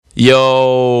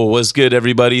Yo, what's good,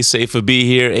 everybody? Safa B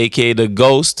here, aka The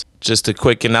Ghost. Just a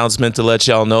quick announcement to let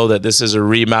y'all know that this is a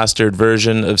remastered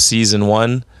version of Season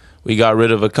 1. We got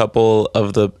rid of a couple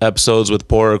of the episodes with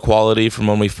poorer quality from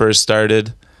when we first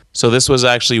started. So this was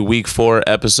actually Week 4,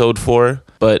 Episode 4,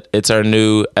 but it's our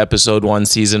new Episode 1,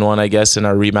 Season 1, I guess, in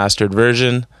our remastered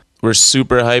version. We're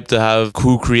super hyped to have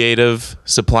Kook Creative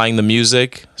supplying the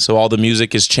music. So all the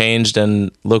music is changed,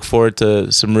 and look forward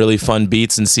to some really fun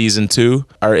beats in Season 2.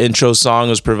 Our intro song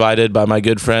was provided by my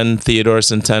good friend Theodore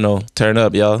Centeno. Turn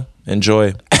up, y'all.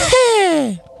 Enjoy.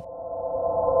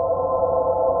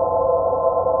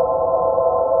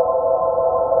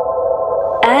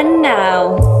 And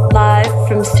now, live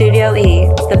from Studio E,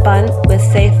 the Bunt with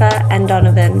Safa and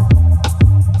Donovan.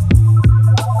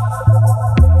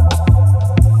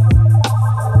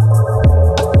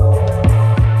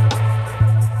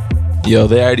 Yo,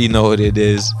 they already know what it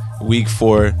is. Week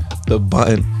 4, the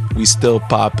Bunt. We still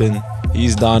popping.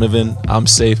 He's Donovan. I'm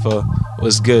Safa.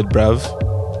 What's good, bruv?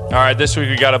 All right, this week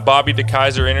we got a Bobby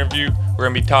Dekeyzer interview. We're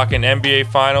going to be talking NBA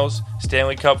Finals,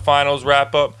 Stanley Cup Finals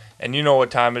wrap-up, and you know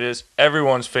what time it is.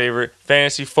 Everyone's favorite,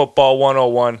 Fantasy Football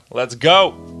 101. Let's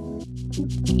go!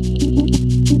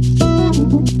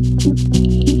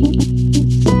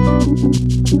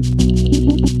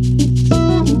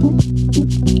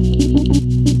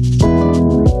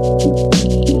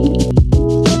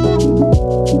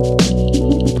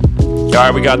 All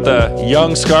right, we got the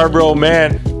young Scarborough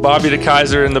man, Bobby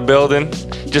Dekeyzer, in the building.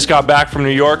 Just got back from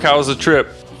New York. How was the trip?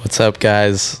 What's up,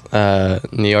 guys?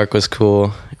 New York was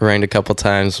cool. It rained a couple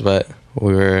times, but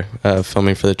we were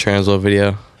filming for the Transworld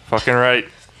video. Fucking right.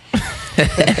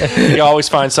 You always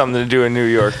find something to do in New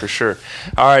York, for sure.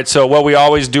 All right, so what we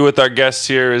always do with our guests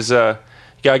here is you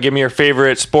got to give me your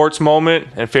favorite sports moment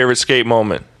and favorite skate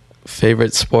moment.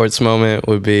 Favorite sports moment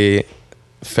would be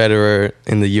Federer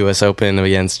in the U.S. Open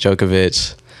against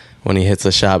Djokovic when he hits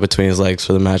a shot between his legs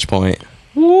for the match point.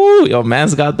 Woo, yo,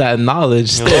 man's got that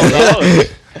knowledge. Yo,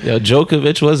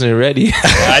 Djokovic wasn't ready.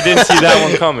 I didn't see that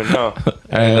one coming, no. All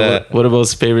right, what about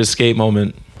his favorite skate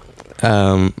moment?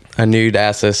 I knew you'd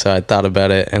ask this, so I thought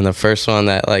about it, and the first one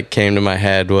that came to my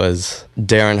head was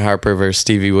Darren Harper versus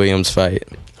Stevie Williams fight.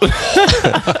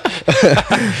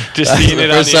 Just seeing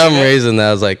it for some reason.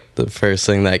 That was the first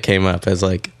thing that came up as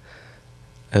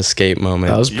a skate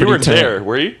moment. That was pretty You were there,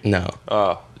 were you? No.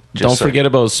 Oh. Don't forget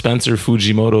about Spencer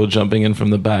Fujimoto jumping in from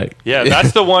the back. Yeah,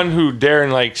 that's the one who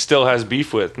Darren still has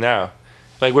beef with now.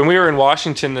 When we were in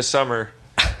Washington this summer,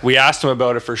 we asked him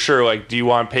about it for sure. Do you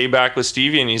want payback with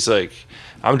Stevie? And he's like,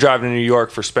 I'm driving to New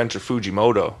York for Spencer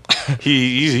Fujimoto.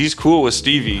 He's cool with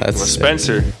Stevie. With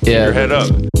Spencer, keep your head up.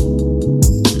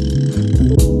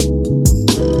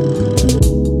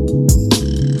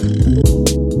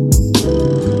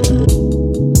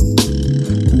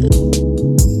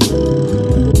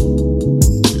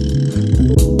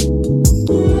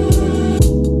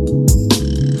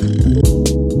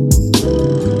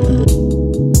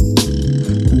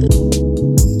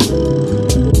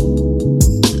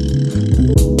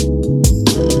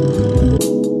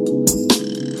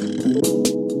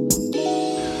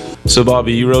 So,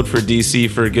 Bobby, you rode for DC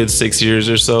for a good 6 years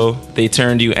or so. They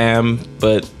turned you AM,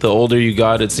 but the older you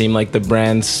got, it seemed like the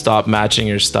brand stopped matching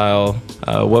your style.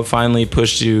 What finally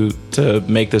pushed you to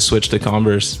make the switch to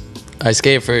Converse? I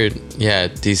skated for,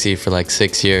 DC for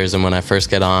 6 years, and when I first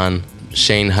got on,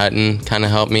 Shane Hutton kind of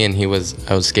helped me, and I was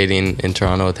skating in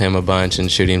Toronto with him a bunch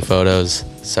and shooting photos,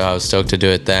 so I was stoked to do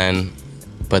it then.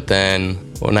 But then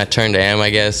when I turned AM,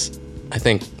 I guess, I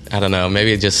don't know,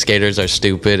 maybe just skaters are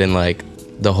stupid, and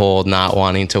the whole not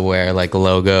wanting to wear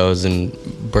logos and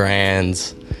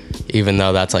brands, even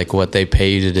though that's what they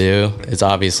pay you to do, is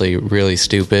obviously really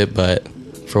stupid. But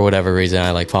for whatever reason,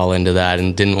 I fall into that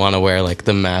and didn't want to wear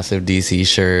the massive DC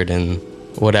shirt and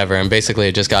whatever. And basically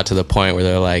it just got to the point where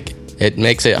they're it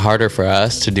makes it harder for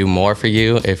us to do more for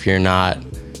you if you're not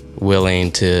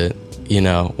willing to,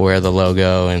 wear the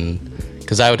logo. And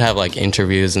because I would have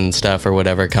interviews and stuff or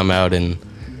whatever come out, and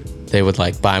they would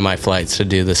buy my flights to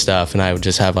do the stuff, and I would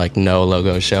just have no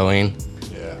logo showing.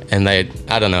 Yeah. And I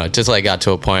don't know, it just got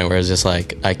to a point where it's just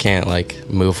I can't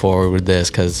move forward with this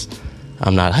because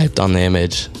I'm not hyped on the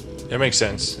image. That makes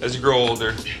sense. As you grow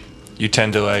older, you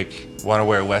tend to want to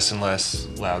wear less and less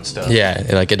loud stuff. Yeah,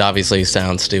 it obviously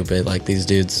sounds stupid. These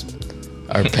dudes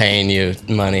are paying you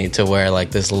money to wear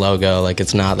this logo.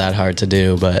 It's not that hard to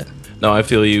do, but No, I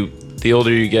feel you. The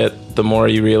older you get, the more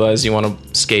you realize you want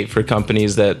to skate for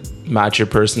companies that match your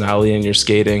personality and your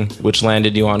skating, which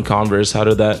landed you on Converse. How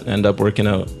did that end up working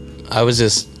out? I was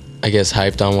just,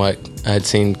 hyped on what I'd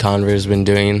seen Converse been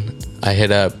doing. I hit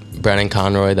up Brennan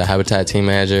Conroy, the Habitat team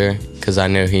manager, because I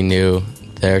knew he knew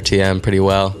their TM pretty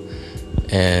well.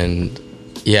 And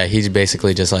yeah, he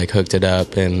basically just like hooked it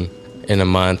up, and in a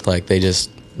month, like they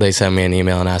sent me an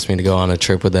email and asked me to go on a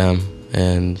trip with them.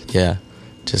 And yeah,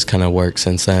 just kind of worked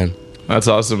since then. That's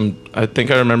awesome. I think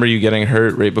I remember you getting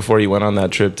hurt right before you went on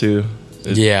that trip too.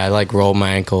 Yeah, I like rolled my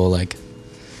ankle like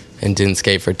and didn't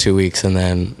skate for 2 weeks, and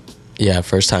then yeah,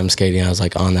 first time skating I was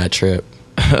like on that trip.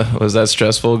 Was that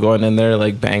stressful going in there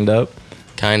like banged up?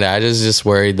 Kinda. I was just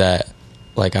worried that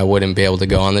like I wouldn't be able to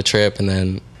go on the trip, and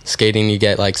then skating you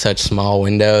get like such small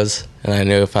windows, and I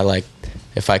knew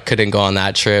if I couldn't go on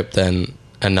that trip, then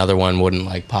another one wouldn't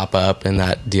like pop up and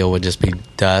that deal would just be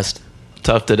dust.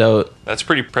 Toughed it out. That's a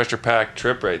pretty pressure-packed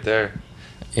trip right there.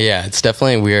 Yeah, it's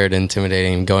definitely weird,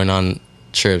 intimidating going on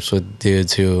trips with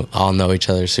dudes who all know each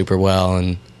other super well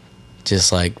and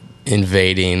just like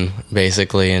invading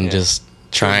basically, and just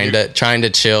trying to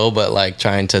chill, but like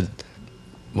trying to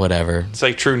whatever. It's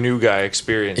like true new guy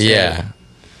experience. Yeah.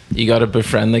 You got to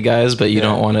befriend the guys, but you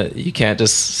don't want to. You can't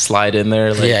just slide in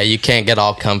there. Like, yeah, you can't get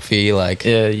all comfy. Like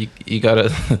yeah, you got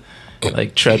to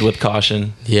like tread with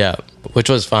caution. Yeah, which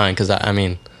was fine because I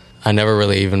mean, I never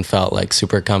really even felt like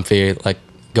super comfy like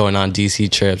going on DC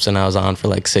trips, and I was on for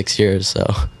like 6 years, so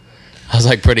I was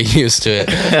like pretty used to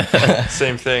it.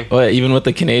 Same thing. Oh, even with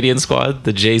the Canadian squad,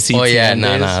 the JC. Oh yeah,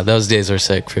 days? no, those days were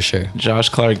sick for sure. Josh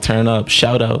Clark, turn up,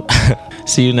 shout out.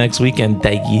 See you next weekend,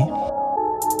 Daggy.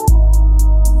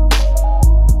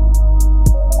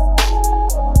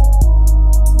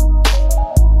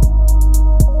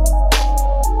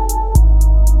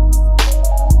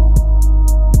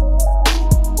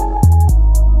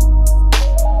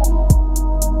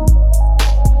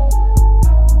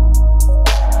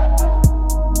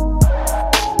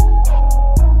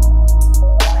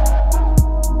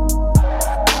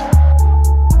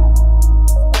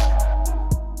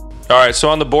 All right, so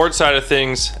on the board side of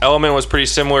things, Element was pretty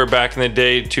similar back in the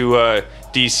day to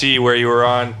DC, where you were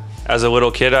on as a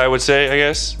little kid, I would say, I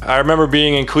guess. I remember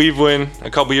being in Cleveland a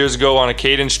couple years ago on a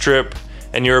Cadence trip,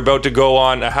 and you were about to go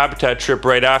on a Habitat trip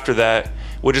right after that,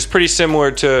 which is pretty similar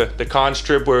to the Cons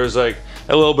trip, where it was like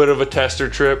a little bit of a tester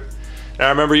trip. And I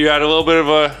remember you had a little bit of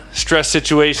a stress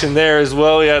situation there as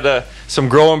well. You had some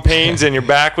growing pains and your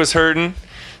back was hurting.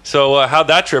 So how'd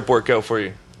that trip work out for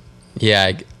you?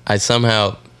 Yeah, I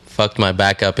somehow fucked my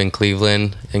back up in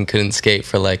Cleveland and couldn't skate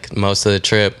for like most of the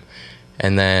trip,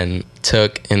 and then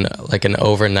took an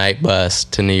overnight bus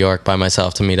to New York by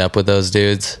myself to meet up with those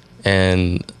dudes.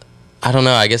 And I don't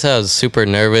know, I guess I was super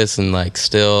nervous and like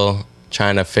still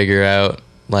trying to figure out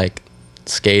like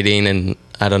skating, and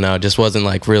I don't know, just wasn't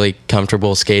like really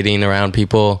comfortable skating around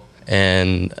people.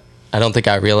 And I don't think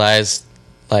I realized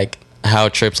like how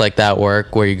trips like that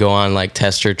work, where you go on like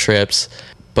tester trips.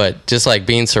 But just like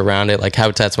being surrounded, like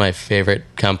Habitat's my favorite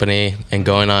company, and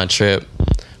going on a trip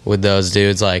with those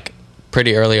dudes like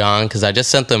pretty early on, because I just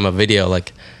sent them a video,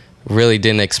 like really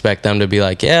didn't expect them to be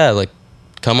like, yeah, like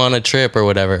come on a trip or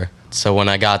whatever. So when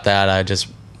I got that, I just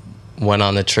went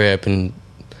on the trip and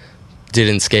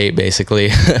didn't skate basically.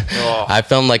 Oh. I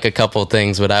filmed like a couple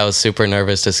things, but I was super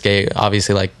nervous to skate.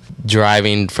 Obviously, like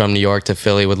driving from New York to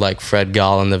Philly with like Fred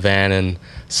Gall in the van and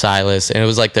Silas, and it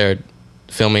was like their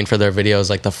filming for their videos,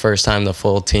 like the first time the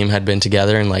full team had been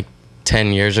together in like 10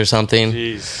 years or something.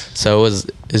 Jeez. So it was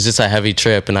just a heavy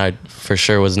trip, and I for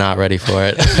sure was not ready for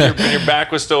it. your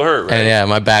back was still hurt, right? And yeah,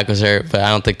 my back was hurt, but I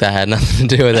don't think that had nothing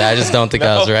to do with it. I just don't think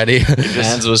I was ready.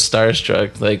 Vans was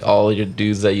starstruck, like all your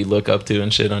dudes that you look up to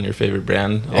and shit on your favorite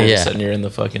brand. All of a sudden you're in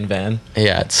the fucking van.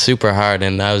 Yeah, it's super hard,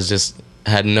 and I was just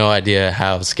had no idea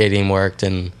how skating worked,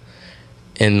 and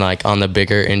in like on the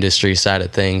bigger industry side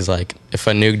of things, like if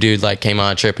a new dude like came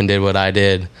on a trip and did what I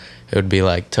did, it would be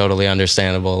like totally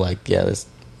understandable. Like, yeah, this,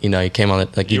 you know, you came on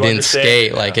it, like you didn't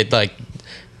skate, like it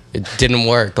didn't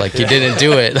work, like you didn't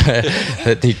do it.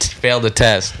 You failed the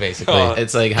test basically.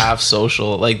 It's like half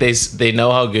social, like they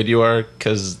know how good you are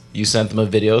because you sent them a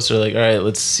video, so they're like, all right,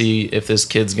 let's see if this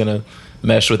kid's gonna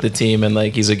mesh with the team and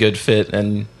like he's a good fit.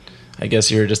 And I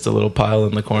guess you were just a little pile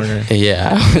in the corner.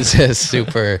 Yeah, I was just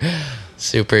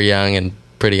super young and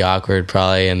pretty awkward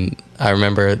probably. And I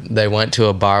remember they went to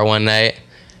a bar one night,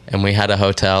 and we had a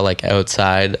hotel like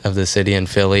outside of the city in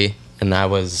Philly, and I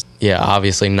was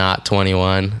obviously not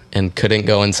 21 and couldn't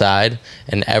go inside,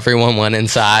 and everyone went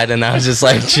inside, and I was just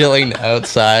like chilling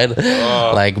outside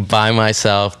like by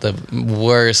myself, the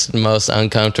worst, most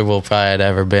uncomfortable probably I'd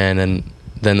ever been. And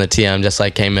then the TM just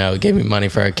like came out, gave me money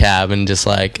for a cab, and just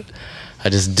like I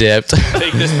just dipped.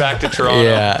 Take this back to Toronto.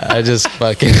 Yeah, I just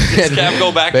fucking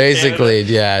go back basically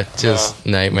to yeah, just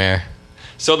nightmare.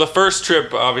 So the first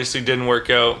trip obviously didn't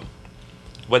work out,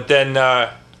 but then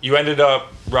you ended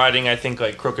up riding, I think,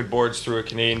 like crooked boards through a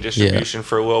Canadian distribution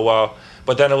for a little while.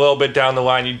 But then a little bit down the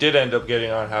line, you did end up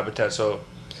getting on Habitat. So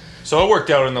it worked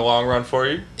out in the long run for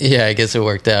you? Yeah, I guess it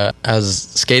worked out. I was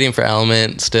skating for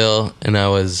Element still, and I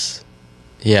was,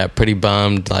 pretty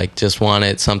bummed. Like, just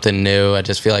wanted something new. I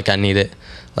just feel like I need it.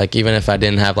 Like, even if I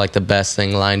didn't have, like, the best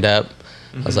thing lined up,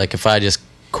 I was like, if I just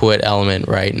quit Element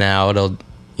right now, it'll,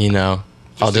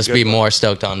 I'll just be more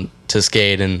stoked on to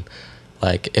skate. And,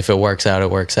 like, if it works out,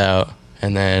 it works out.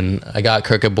 And then I got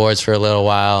crooked boards for a little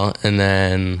while, and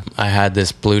then I had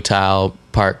this blue tile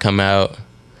part come out.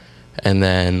 And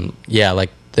then, like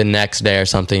the next day or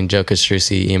something, Joe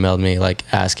Castrucci emailed me, like,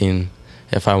 asking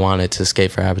if I wanted to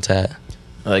skate for Habitat.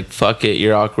 Like, fuck it,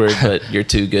 you're awkward, but you're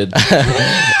too good.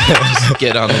 Just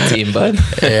get on the team, bud.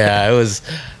 Yeah, it was...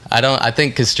 I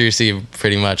think Castrucci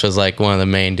pretty much was, like, one of the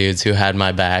main dudes who had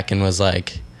my back and was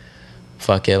like,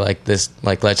 fuck it, like, this,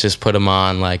 like, let's just put him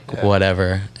on, like,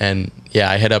 whatever. And,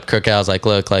 I hit up Crooked. I was like,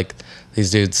 look, like, these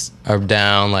dudes are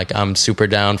down. Like, I'm super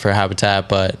down for Habitat,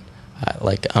 but...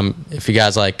 if you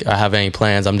guys have any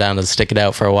plans, I'm down to stick it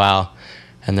out for a while.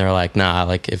 And they're like, nah,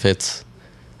 like if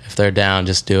they're down,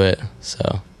 just do it.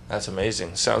 So that's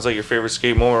amazing. Sounds like your favorite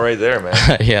skate moment right there,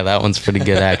 man. Yeah, that one's pretty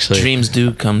good actually. Dreams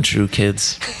do come true,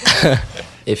 kids.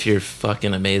 If you're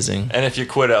fucking amazing. And if you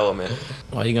quit Element.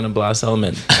 Why are you gonna blast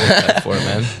Element for,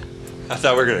 man? I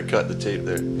thought we were gonna cut the tape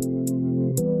there.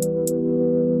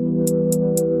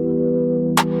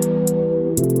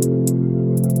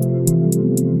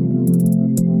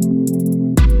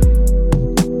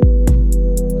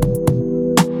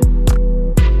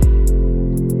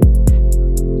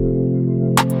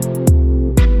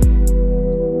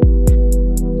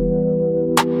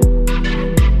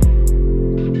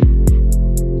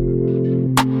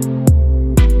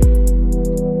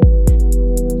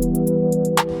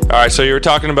 All right, so you were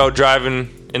talking about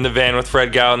driving in the van with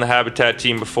Fred Gall and the Habitat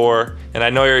team before, and I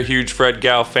know you're a huge Fred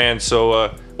Gall fan,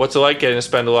 so what's it like getting to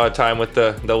spend a lot of time with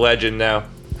the legend now?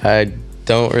 I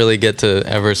don't really get to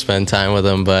ever spend time with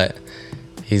him, but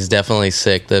he's definitely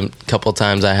sick. The couple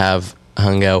times I have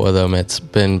hung out with him, it's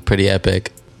been pretty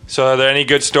epic. So are there any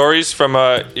good stories from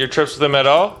your trips with him at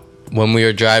all? When we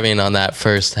were driving on that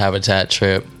first Habitat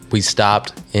trip, we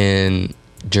stopped in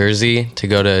Jersey to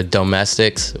go to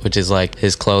Domestics, which is like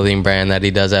his clothing brand that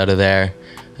he does out of there.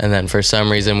 And then for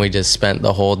some reason we just spent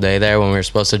the whole day there when we were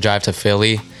supposed to drive to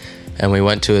Philly. And we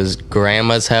went to his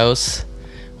grandma's house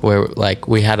where like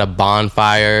we had a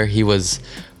bonfire. We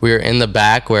were in the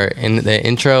back where in the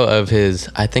intro of his,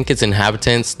 I think it's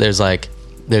Inhabitants, there's a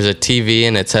TV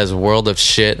and it says World of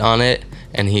Shit on it,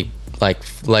 and he like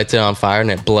lights it on fire and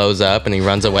it blows up and he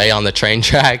runs away on the train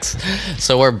tracks.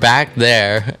 So we're back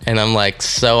there and I'm like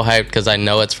so hyped because I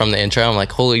know it's from the intro. I'm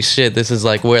like, holy shit, this is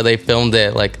like where they filmed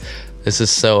it. Like, this is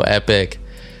so epic.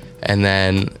 And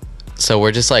then so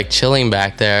we're just like chilling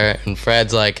back there and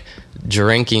Fred's like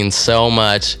drinking so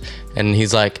much and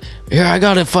he's like, here, I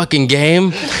got a fucking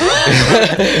game.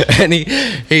 And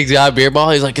he's got a beer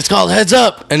bottle. He's like, it's called Heads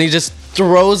Up. And he just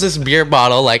throws this beer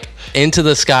bottle like into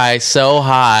the sky so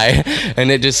high and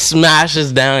it just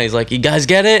smashes down. He's like, you guys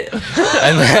get it?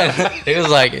 And then he was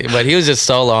like, but he was just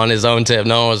solo on his own tip.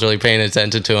 No one was really paying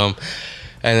attention to him.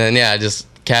 And then just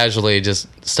casually just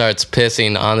starts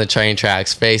pissing on the train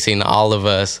tracks facing all of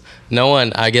us. No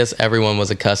one, I guess everyone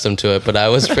was accustomed to it, but I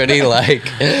was pretty like,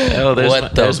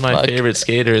 there's my favorite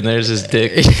skater and there's his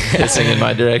dick pissing in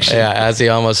my direction. Yeah, as he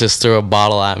almost just threw a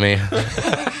bottle at me.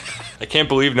 I can't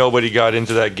believe nobody got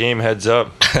into that game. Heads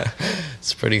Up.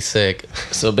 It's pretty sick.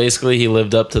 So basically he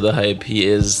lived up to the hype. He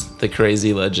is the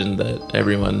crazy legend that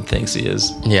everyone thinks he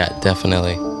is. Yeah,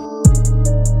 definitely.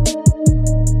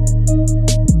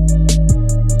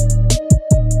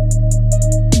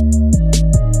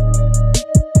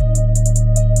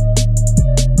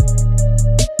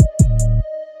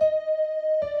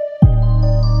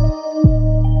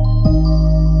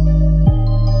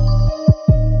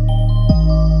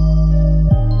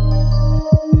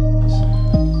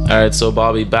 All right, so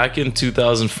Bobby, back in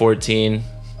 2014,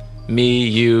 me,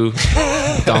 you,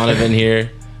 Donovan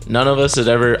here, none of us had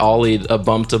ever ollied a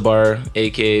bump to bar,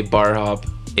 aka bar hop,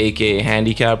 aka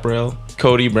handicap rail.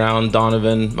 Cody Brown,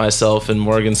 Donovan, myself, and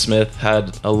Morgan Smith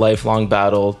had a lifelong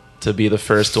battle to be the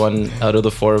first one out of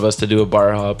the four of us to do a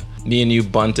bar hop. Me and you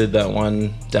bunted that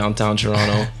one downtown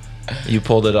Toronto. You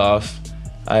pulled it off.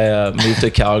 I moved to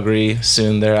Calgary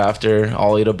soon thereafter,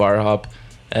 ollied a bar hop.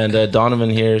 And Donovan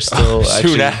here still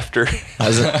soon after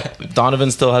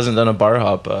Donovan still hasn't done a bar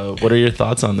hop. What are your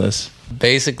thoughts on this?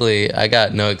 Basically, I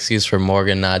got no excuse for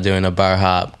Morgan not doing a bar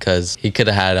hop because he could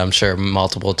have had, I'm sure,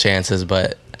 multiple chances.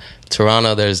 But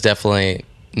Toronto, there's definitely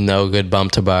no good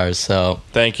bump to bars, so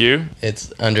Thank you.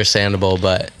 it's understandable.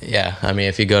 But yeah, I mean,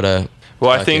 if you go to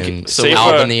Well, I fucking think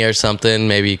Albany or something,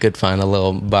 maybe you could find a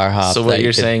little bar hop. So what that you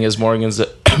you're could- saying is Morgan's a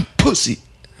pussy.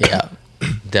 Yeah,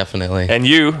 definitely. And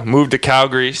you moved to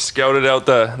Calgary, scouted out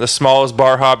the smallest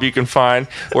bar hop you can find,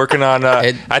 working on.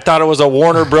 I thought it was a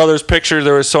Warner Brothers picture.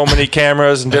 There was so many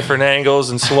cameras and different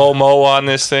angles and slow mo on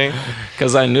this thing.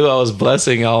 Because I knew I was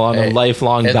blessing y'all on a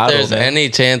lifelong If battle, there's man. any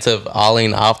chance of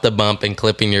olling off the bump and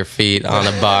clipping your feet on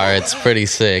a bar, it's pretty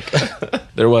sick.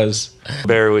 There was.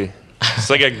 Barely.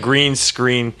 It's like a green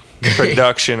screen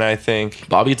production, I think.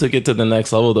 Bobby took it to the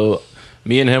next level, though.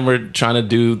 Me and him were trying to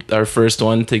do our first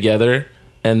one together,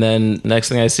 and then next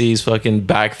thing I see, he's fucking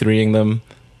back threeing them,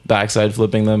 backside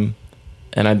flipping them,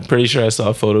 and I'm pretty sure I saw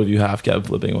a photo of you half cab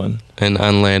flipping one. An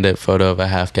unlanded photo of a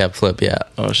half cab flip, yeah.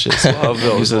 Oh shit! So Love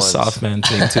those he's a ones. soft man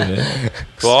thing too, man.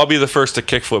 Well, I'll be the first to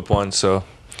kickflip one, so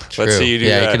let's see you do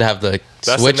yeah, that. you could have the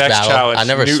That's switch the next battle. challenge. I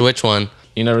never New- switch one.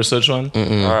 You never switch one? All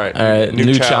right. All right,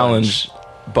 new challenge.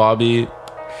 Bobby,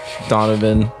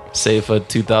 Donovan, Safa,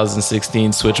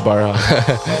 2016 switch bar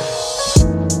hop.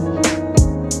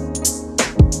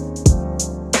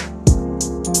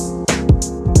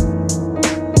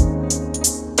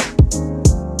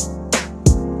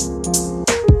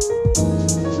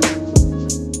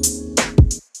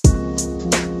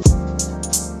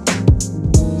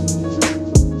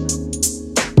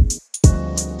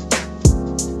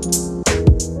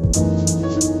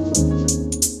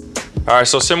 All right,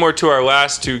 so similar to our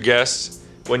last two guests,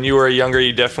 when you were younger,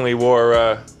 you definitely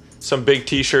wore some big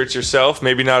T-shirts yourself.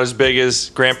 Maybe not as big as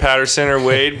Grant Patterson or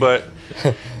Wade, but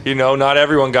you know, not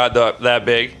everyone got that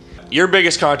big. Your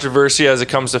biggest controversy as it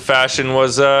comes to fashion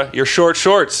was your short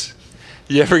shorts.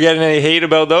 You ever get any hate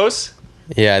about those?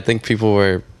 Yeah, I think people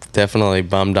were definitely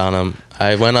bummed on them.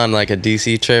 I went on like a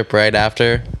DC trip right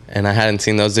after, and I hadn't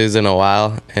seen those dudes in a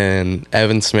while. And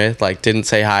Evan Smith like didn't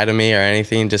say hi to me or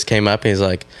anything, just came up. And he's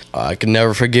like, oh, "I could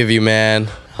never forgive you, man."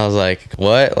 I was like,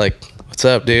 "What? Like, what's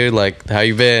up, dude? Like, how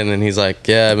you been?" And he's like,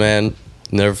 "Yeah, man,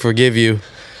 never forgive you."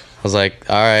 I was like,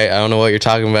 "All right, I don't know what you're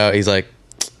talking about." He's like,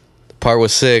 "The part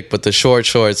was sick, but the short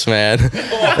shorts, man."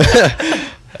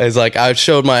 It's like I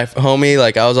showed my homie,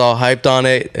 like I was all hyped on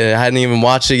it, and I hadn't even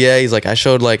watched it yet. He's like,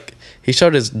 he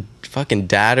showed his fucking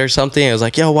dad or something. I was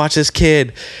like, "Yo, watch this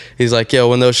kid." He's like, "Yo,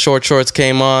 when those short shorts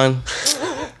came on."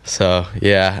 So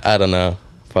yeah, I don't know.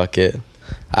 Fuck it.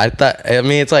 I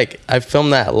mean, it's like I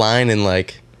filmed that line in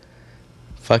like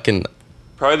fucking.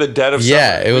 Probably the dead of summer.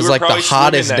 Yeah, it We was were like the probably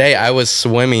hottest swimming that day. I was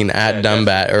swimming at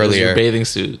Dumbat It was your earlier. bathing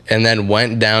suit. And then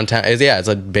went downtown. Yeah, it's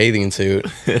a bathing suit.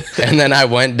 And then I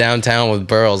went downtown with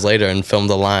Burls later and filmed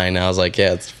a line. I was like,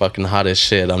 yeah, it's fucking hot as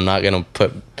shit. I'm not going to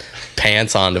put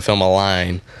pants on to film a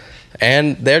line.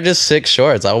 And they're just sick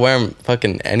shorts. I'll wear them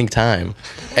fucking anytime.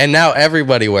 And now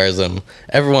everybody wears them.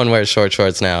 Everyone wears short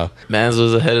shorts now. Mans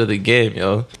was ahead of the game,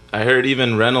 yo. I heard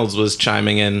even Reynolds was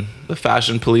chiming in. The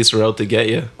fashion police were out to get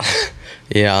you.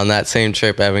 Yeah, on that same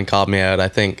trip, Evan called me out. I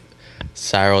think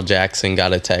Cyril Jackson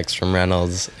got a text from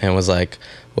Reynolds and was like,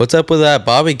 "What's up with that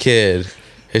Bobby kid?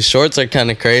 His shorts are kind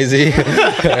of crazy."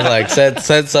 Or like said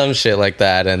some shit like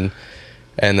that. And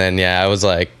then, yeah, I was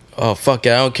like, "Oh, fuck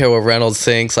it. I don't care what Reynolds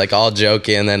thinks." Like, all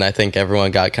joking. And then I think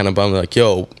everyone got kind of bummed. Like,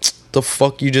 "Yo, the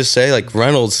fuck you just say?" Like,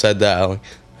 Reynolds said that. Like,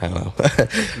 I don't know.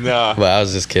 Nah. But I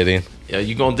was just kidding. Yeah,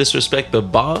 you gonna disrespect the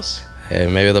boss? Hey,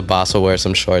 maybe the boss will wear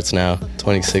some shorts now.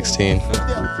 2016.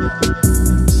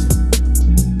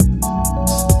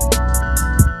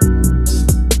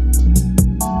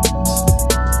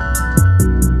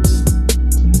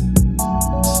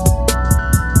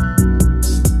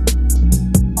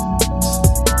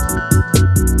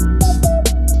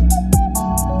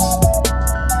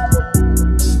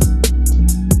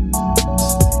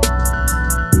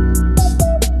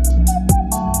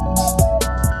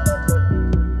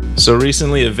 So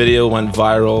recently a video went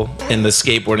viral in the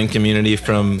skateboarding community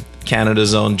from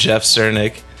Canada's own Jeff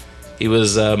Cernick. He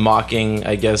was mocking,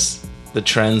 I guess, the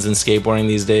trends in skateboarding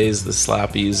these days, the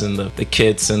slappies and the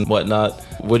kits and whatnot.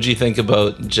 What'd you think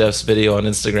about Jeff's video on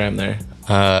Instagram there?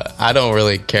 I don't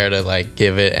really care to like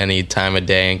give it any time of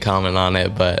day and comment on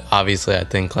it, but obviously I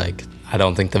think like I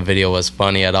don't think the video was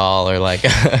funny at all, or like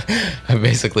I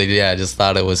basically I just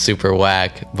thought it was super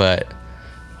whack, but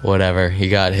whatever. He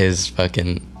got his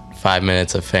fucking 5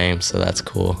 minutes of fame, so that's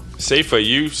cool. Safa,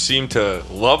 you seem to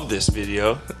love this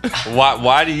video.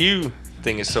 Why do you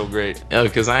think it's so great? Yo,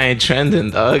 cause I ain't trending,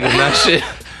 dog, and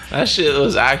that shit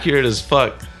was accurate as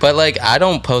fuck. But like I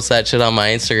don't post that shit on my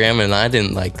Instagram, and I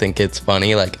didn't like think it's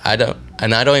funny. Like I don't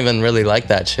even really like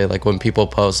that shit. Like when people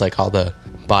post like all the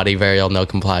body varial no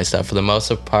comply stuff, for the most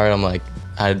part I'm like,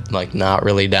 I'm like not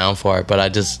really down for it, but I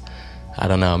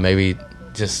don't know, maybe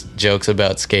just jokes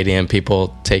about skating and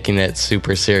people taking it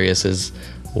super serious is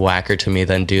whacker to me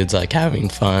than dudes like having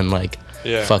fun, like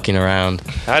fucking around.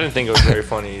 I didn't think it was very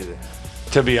funny either,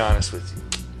 to be honest with you.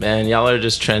 Man, y'all are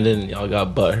just trending. Y'all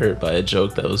got butt hurt by a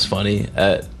joke that was funny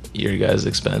at your guys'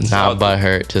 expense. Not butt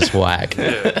hurt, just whack.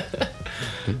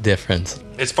 Difference.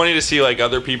 It's funny to see like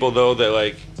other people though that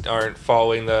like aren't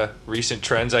following the recent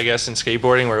trends, I guess, in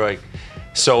skateboarding. We're like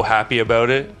so happy about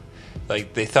it.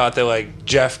 Like they thought that like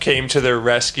Jeff came to their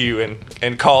rescue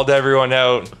and called everyone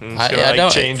out and it's gonna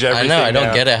like change everything. I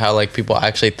don't get it how like people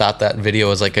actually thought that video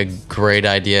was like a great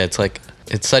idea. It's like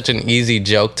it's such an easy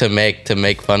joke to make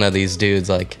fun of these dudes.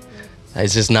 Like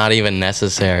it's just not even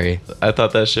necessary. I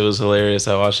thought that shit was hilarious.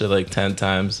 I watched it like 10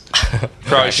 times.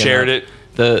 Probably shared it.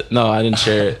 No, I didn't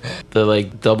share it. The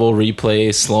like double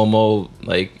replay, slow-mo,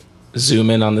 like zoom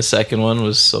in on the second one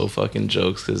was so fucking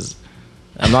jokes, because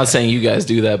I'm not saying you guys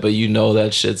do that, but you know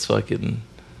that shit's fucking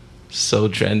so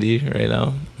trendy right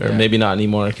now. Or maybe not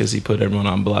anymore because he put everyone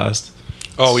on blast.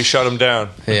 Oh, we shut him down.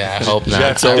 Yeah, I hope not.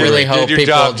 Jeff, I really hope people.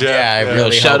 Job, I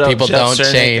really hope people don't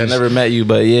change. I never met you,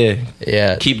 but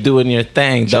yeah, keep doing your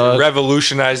thing, dog.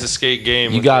 Revolutionize the skate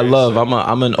game. You got love.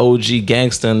 I'm an OG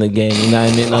gangster in the game. You know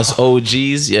what I mean? Us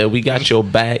OGs, yeah, we got your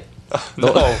back.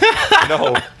 No.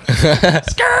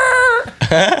 Skrrr!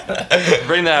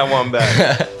 Bring that one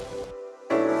back.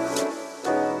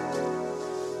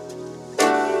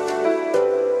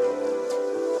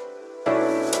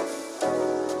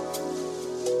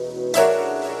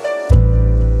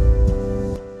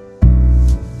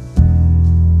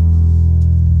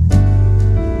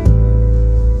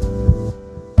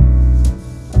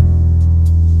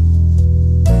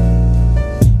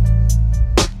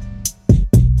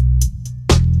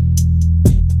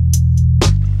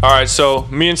 All right, so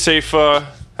me and Seifa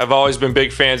have always been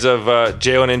big fans of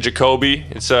Jalen and Jacoby.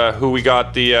 It's who we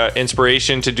got the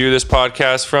inspiration to do this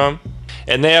podcast from.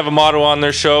 And they have a motto on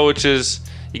their show, which is,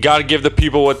 you got to give the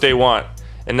people what they want.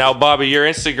 And now, Bobby, your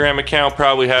Instagram account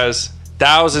probably has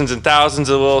thousands and thousands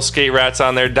of little skate rats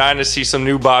on there dying to see some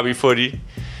new Bobby footy.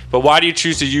 But why do you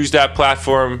choose to use that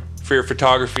platform for your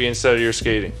photography instead of your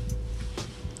skating?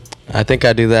 I think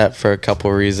I do that for a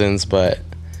couple reasons, but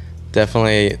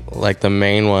definitely like the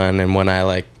main one, and when I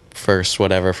like first got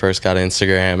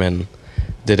Instagram and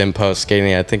didn't post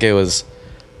skating, I think it was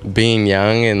being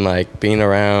young and like being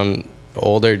around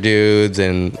older dudes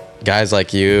and guys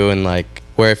like you, and like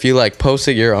where if you like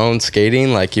posted your own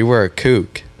skating, like you were a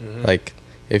kook. Like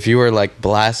if you were like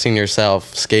blasting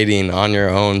yourself skating on your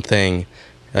own thing,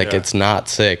 like it's not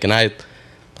sick. And I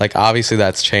like obviously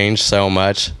that's changed so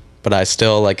much, but I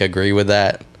still like agree with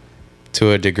that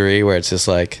to a degree where it's just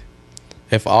like,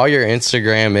 if all your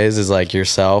Instagram is like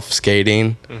yourself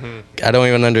skating, I don't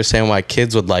even understand why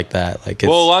kids would like that. Like,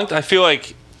 I feel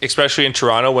like, especially in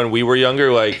Toronto when we were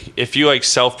younger, like if you like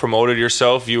self-promoted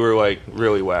yourself, you were like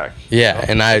really whack. Yeah,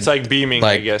 you know? And it's like beaming,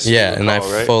 like, I guess. Yeah, and I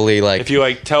fully like. If you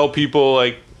like tell people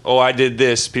like, oh, I did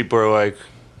this, people are like,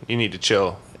 you need to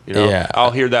chill. You know? Yeah,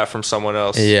 I'll hear that from someone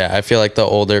else. Yeah, I feel like the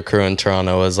older crew in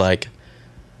Toronto was like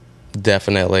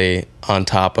definitely on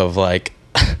top of like.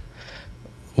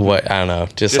 What I don't know,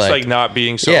 just like not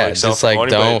being so like just like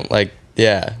don't like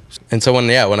And so when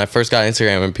I first got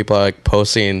Instagram and people are like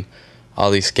posting all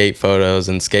these skate photos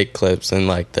and skate clips and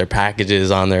like their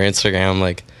packages on their Instagram,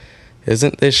 like,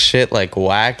 isn't this shit like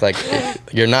whack? Like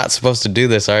you're not supposed to do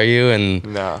this, are you?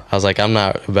 And no. I was like, I'm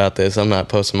not about this. I'm not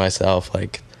posting myself.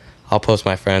 Like I'll post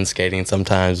my friends skating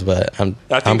sometimes, but I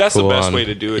think that's cool the best way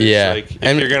to do it. Yeah, like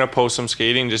if you're gonna post some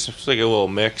skating, just like a little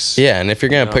mix. Yeah, and if you're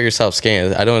gonna put yourself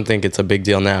skating, I don't think it's a big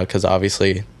deal now because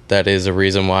obviously that is a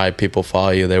reason why people follow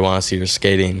you. They want to see your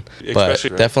skating, but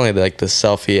definitely like the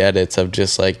selfie edits of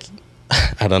just like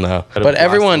I don't know. But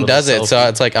everyone does it, so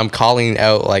it's like I'm calling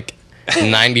out like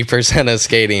 90% of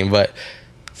skating, but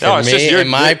for me, in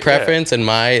my preference and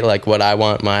my like what I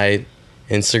want my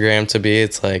Instagram to be,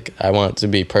 it's like I want it to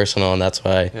be personal, and that's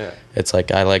why it's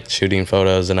like I like shooting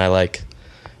photos and I like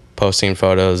posting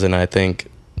photos, and I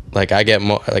think like I get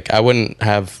more like I wouldn't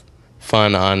have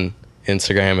fun on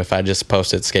Instagram if I just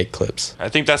posted skate clips. I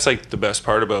think that's like the best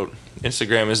part about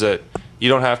Instagram is that you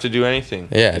don't have to do anything.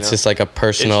 Yeah, it's just like a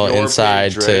personal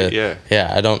inside page,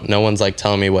 right? to no one's like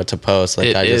telling me what to post.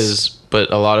 Like but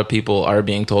a lot of people are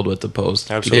being told what to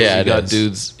post. Absolutely. Yeah,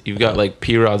 you've got like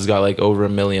P-Rod's got like over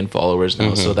 1 million followers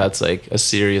now, so that's like a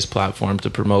serious platform to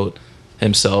promote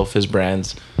himself, his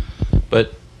brands.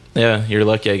 But yeah, you're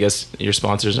lucky, I guess your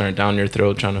sponsors aren't down your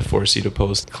throat trying to force you to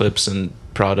post clips and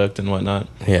product and whatnot.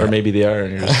 Or maybe they are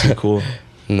and you're just too cool.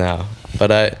 No,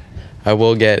 but I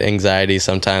will get anxiety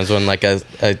sometimes when like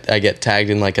I get tagged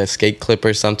in like a skate clip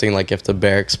or something, like if the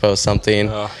barracks post something,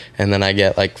 and then I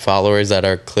get like followers that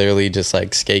are clearly just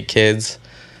like skate kids.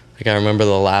 Like I remember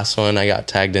the last one I got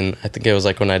tagged in, I think it was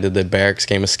like when I did the barracks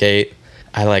game of skate.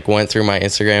 I like went through my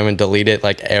Instagram and deleted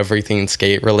like everything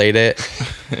skate related.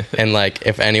 And like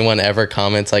if anyone ever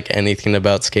comments like anything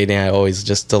about skating, I always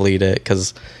just delete it,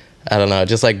 because I don't know, it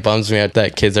just like bums me out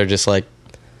that kids are just like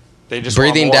they just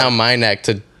breathing down my neck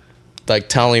to like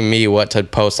telling me what to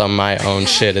post on my own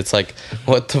shit. It's like,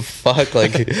 what the fuck?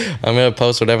 Like, I'm gonna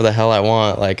post whatever the hell I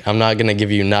want. Like, I'm not gonna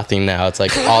give you nothing now. It's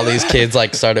like all these kids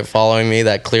like started following me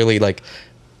that clearly like,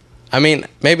 I mean,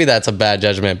 maybe that's a bad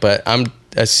judgment, but I'm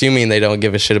assuming they don't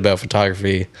give a shit about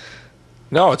photography.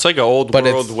 No, it's like an old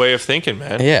world way of thinking,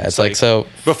 man. Yeah, it's like so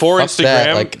before Instagram,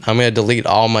 that, like I'm gonna delete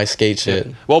all my skate shit.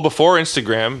 Yeah. Well, before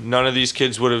Instagram, none of these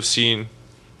kids would have seen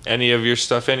any of your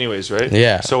stuff anyways, right?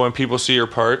 Yeah. So when people see your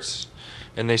parts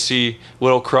and they see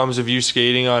little crumbs of you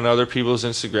skating on other people's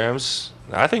Instagrams,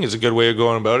 I think it's a good way of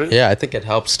going about it. Yeah, I think it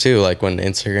helps too. Like when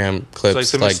Instagram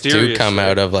clips like do come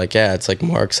out of like, yeah, it's like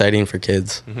more exciting for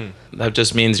kids. Mm-hmm. That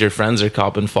just means your friends are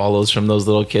copping follows from those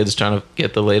little kids trying to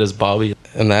get the latest Bobby.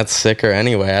 And that's sicker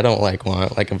anyway. I don't like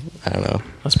want like I don't know.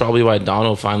 That's probably why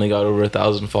Dono finally got over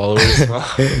 1,000 followers.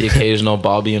 The occasional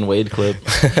Bobby and Wade clip.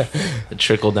 The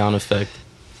trickle down effect.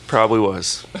 Probably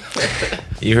was.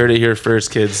 You heard it here first,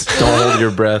 kids. Don't hold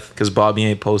your breath, because Bobby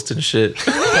ain't posting shit.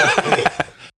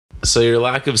 So your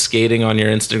lack of skating on your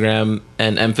Instagram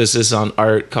and emphasis on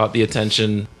art caught the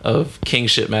attention of King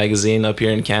Shit magazine up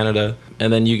here in Canada.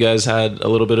 And then you guys had a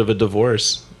little bit of a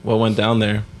divorce. What went down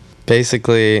there?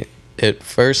 Basically, it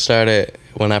first started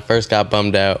when I first got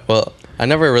bummed out. Well, I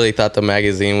never really thought the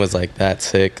magazine was like that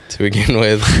sick to begin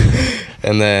with.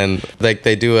 And then like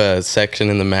they do a section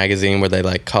in the magazine where they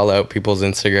like call out people's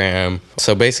Instagram.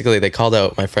 So basically they called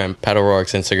out my friend Pat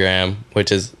O'Rourke's Instagram,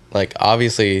 which is like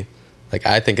obviously like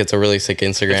I think it's a really sick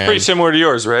Instagram. It's pretty similar to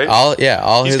yours, right?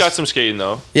 He's got some skating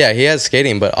though. Yeah, he has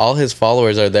skating, but all his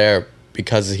followers are there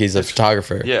because he's a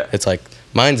photographer. Yeah. It's like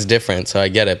mine's different, so I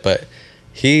get it, but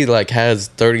he like has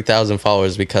 30,000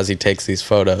 followers because he takes these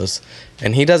photos.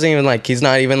 And he doesn't even like, he's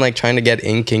not even like trying to get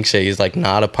in kink shit. He's like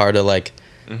not a part of like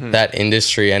that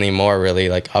industry anymore, really.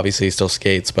 Like obviously he still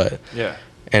skates, but yeah.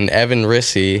 And Evan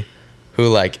Rissy, who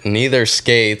like neither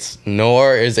skates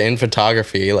nor is in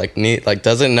photography, like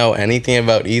doesn't know anything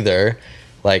about either,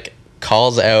 like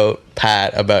calls out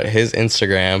Pat about his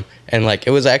Instagram, and like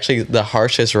it was actually the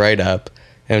harshest write-up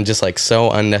and just like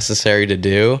so unnecessary to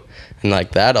do. And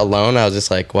like that alone, I was just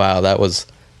like, wow, that was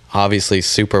obviously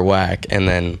super whack. And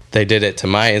then they did it to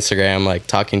my Instagram, like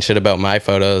talking shit about my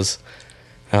photos.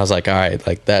 And I was like, all right,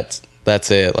 like that's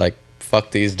it. Like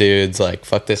fuck these dudes, like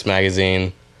fuck this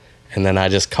magazine. And then I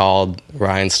just called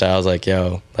Ryan Stiles, like,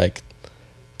 yo, like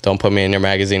don't put me in your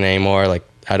magazine anymore. Like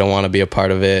I don't want to be a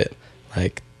part of it.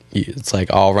 Like it's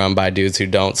like all run by dudes who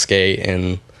don't skate,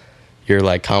 and you're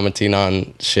like commenting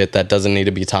on shit that doesn't need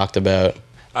to be talked about.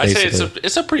 I'd say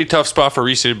it's a pretty tough spot for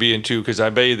Reese to be in too, because I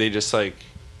bet you they just like,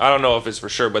 I don't know if it's for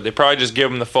sure, but they probably just give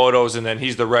him the photos and then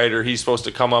he's the writer. He's supposed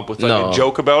to come up with like a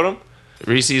joke about him.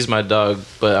 Reese's my dog,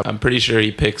 but I'm pretty sure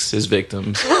he picks his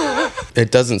victims. It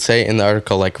doesn't say in the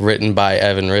article like written by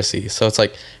Evan Rissy, so it's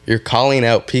like you're calling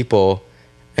out people,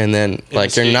 and then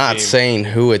like you're not saying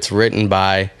who it's written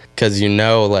by, because you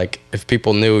know, like if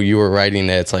people knew you were writing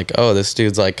it, it's like, oh, this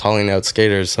dude's like calling out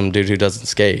skaters, some dude who doesn't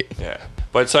skate. Yeah,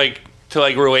 but it's like to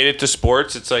like relate it to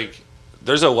sports. It's like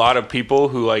there's a lot of people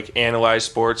who like analyze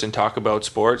sports and talk about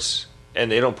sports,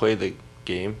 and they don't play the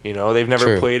game. You know, they've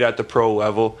never played at the pro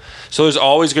level, so there's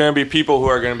always going to be people who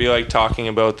are going to be like talking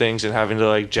about things and having to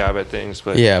like jab at things.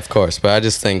 But yeah, of course. But I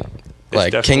just think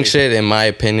like King Shit, in my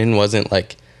opinion, wasn't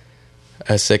like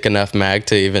a sick enough mag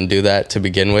to even do that to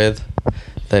begin with.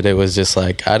 That it was just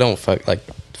like, I don't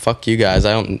fuck you guys.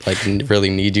 I don't like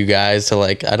really need you guys to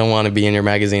like, I don't want to be in your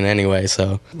magazine anyway.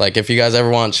 So like if you guys ever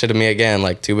want shit of me again,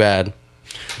 like too bad.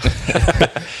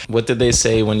 What did they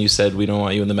say when you said we don't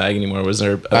want you in the mag anymore? Was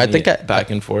there back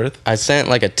and forth? I sent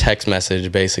like a text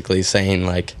message basically saying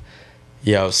like,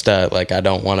 yo, stud, like I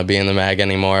don't want to be in the mag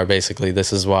anymore. Basically,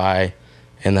 this is why,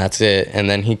 and that's it. And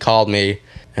then he called me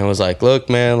and was like, look,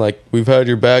 man, like we've had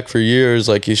your back for years.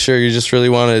 Like, you sure you just really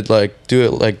want to like do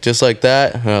it like just like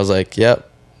that? And I was like, yep,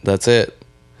 that's it.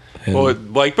 And well,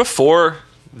 like before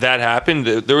that happened,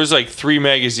 there was like 3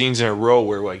 magazines in a row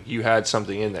where like you had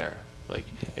something in there. Like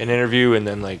an interview, and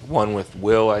then like one with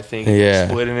Will, I think. Yeah.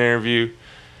 Split an interview.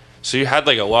 So you had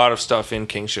like a lot of stuff in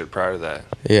King Shit prior to that.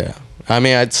 Yeah. I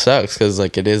mean, it sucks because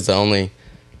like it is the only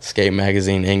skate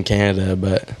magazine in Canada,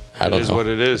 but I don't know. It is what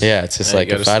it is. Yeah, it's just Yeah, like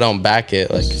you if gotta I don't back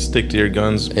it, like Stick to your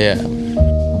guns. yeah.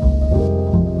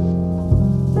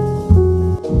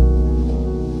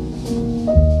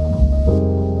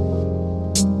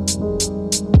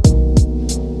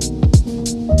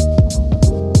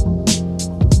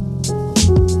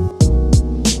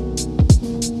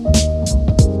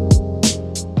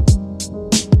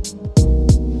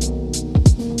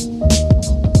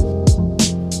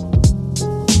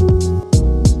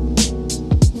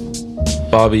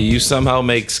 Bobby, you somehow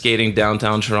make skating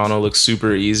downtown Toronto look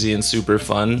super easy and super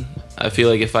fun. I feel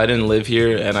like if I didn't live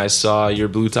here and I saw your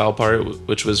blue towel part,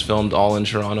 which was filmed all in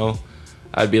Toronto,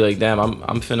 I'd be like, damn,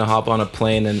 I'm finna hop on a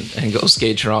plane and go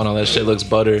skate Toronto. That shit looks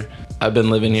butter. I've been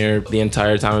living here the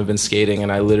entire time I've been skating,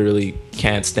 and I literally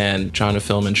can't stand trying to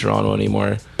film in Toronto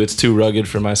anymore. It's too rugged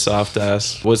for my soft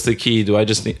ass. What's the key? Do I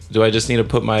just need to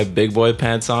put my big boy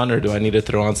pants on, or do I need to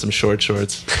throw on some short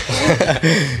shorts?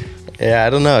 Yeah,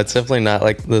 I don't know. It's definitely not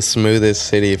like the smoothest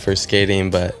city for skating,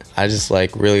 but I just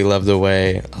like really love the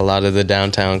way a lot of the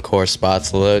downtown core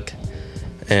spots look.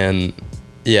 And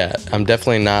yeah, I'm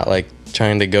definitely not like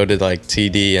trying to go to like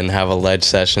TD and have a ledge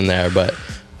session there, but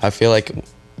I feel like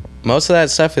most of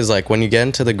that stuff is like when you get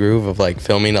into the groove of like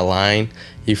filming a line,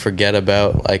 you forget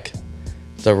about like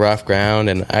the rough ground.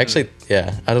 And actually,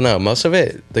 yeah, I don't know. Most of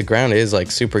it, the ground is like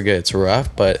super good. It's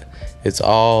rough, but it's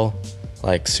all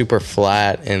like super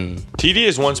flat. And TD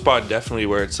is one spot definitely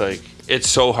where it's like it's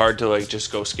so hard to like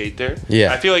just go skate there.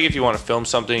 Yeah. I feel like if you want to film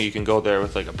something, you can go there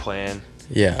with like a plan,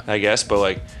 yeah, I guess. But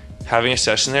like having a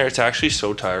session there, it's actually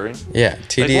so tiring. yeah,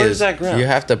 TD Like, what is is that ground? you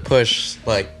have to push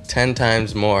like 10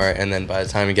 times more, and then by the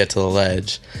time you get to the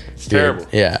ledge, It's you're- terrible.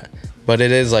 Yeah, but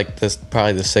it is like this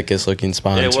probably the sickest looking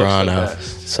spot It in looks the Toronto.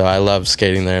 best. So I love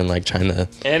skating there and like trying to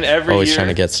And every always year, trying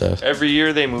to get stuff. Every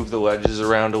year they move the ledges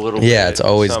around a little bit. Yeah, it's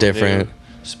always something different. new,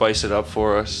 spice it up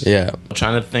for us. Yeah, I'm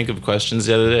trying to think of questions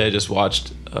the other day. I just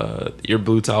watched your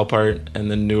blue towel part and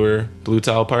the newer blue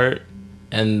towel part.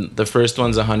 And the first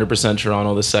one's 100%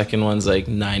 Toronto. The second one's like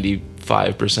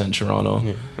 95% Toronto.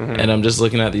 Mm-hmm. And I'm just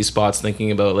looking at these spots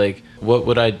thinking about like, what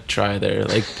would I try there?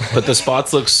 Like, but the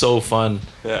spots look so fun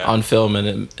Yeah. on film,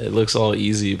 and it looks all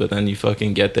easy, but then you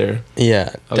fucking get there.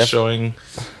 yeah, I was showing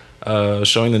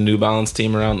the New Balance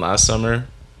team around last summer,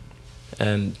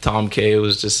 and Tom K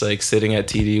was just like sitting at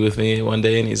TD with me one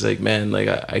day, and he's like, man, like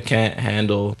I can't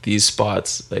handle these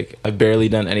spots. Like I've barely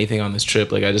done anything on this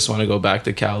trip. Like I just want to go back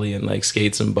to Cali and like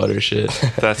skate some butter shit.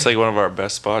 That's like one of our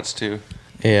best spots too.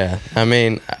 Yeah, I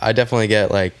mean, I definitely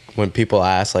get like when people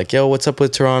ask like, "Yo, what's up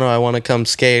with Toronto? I want to come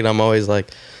skate." I'm always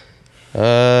like,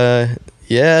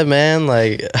 yeah, man.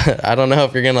 Like, I don't know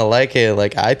if you're gonna like it.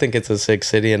 Like, I think it's a sick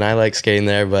city, and I like skating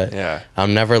there. But Yeah.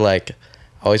 I'm never like.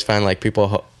 I always find like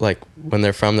people like when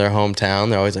they're from their hometown,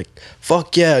 they're always like,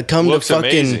 "Fuck yeah, come Looks to fucking,"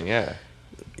 amazing. Yeah.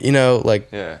 you know, like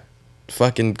Yeah.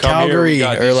 fucking Come here, we Calgary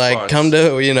got or these like spots. come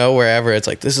to, you know, wherever. It's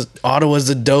like, this is Ottawa's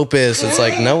the dopest. It's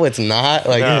like, no, it's not.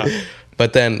 Like, Nah.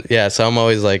 but then yeah, so I'm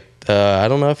always like, I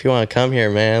don't know if you want to come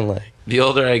here, man. Like, The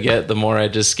older I get, the more I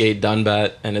just skate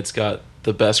Dunbat, and it's got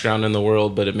the best ground in the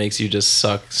world, but it makes you just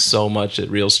suck so much at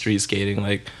real street skating.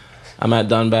 Like I'm at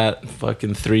Dunbat,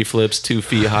 fucking 3 flips, 2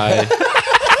 feet high,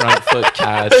 front foot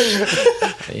catch.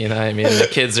 You know what I mean? The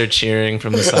kids are cheering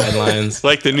from the sidelines.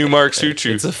 Like the new Mark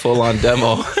Suchu. It's a full-on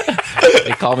demo.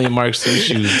 They call me Mark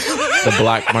Sushu, the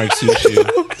black Mark Sushu.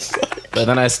 But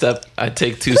then I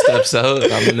take 2 steps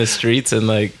out, I'm in the streets, and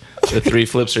like the 3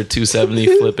 flips are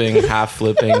 270 flipping, half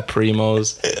flipping,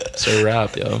 primos. It's a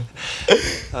wrap, yo.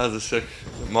 That was a sick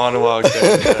monologue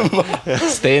there. Yeah.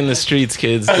 Stay in the streets,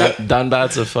 kids.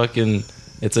 Dunbat's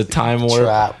it's a time warp.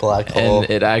 trap black hole.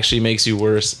 And it actually makes you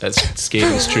worse at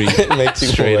skating street. It makes you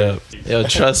straight worse. up. Yo,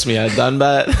 trust me, at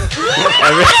Dunbat,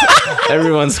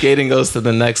 everyone skating goes to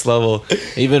the next level.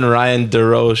 Even Ryan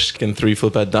DeRoche can 3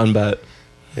 flip at Dunbat.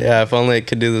 Yeah, if only it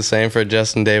could do the same for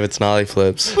Justin David's nollie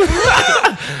flips.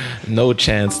 No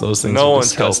chance. Those things No are one's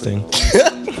disgusting.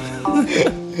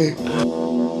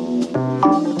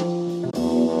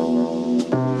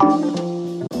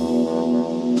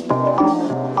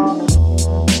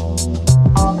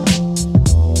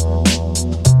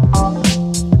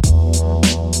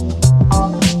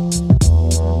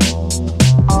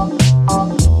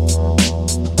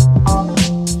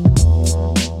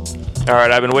 All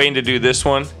right, I've been waiting to do this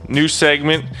one. New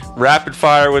segment, rapid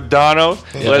fire with Dono.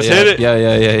 Let's hit it.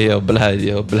 Yo,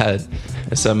 blood.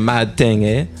 It's a mad thing,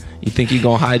 eh? You think you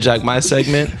gonna hijack my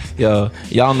segment? Yo,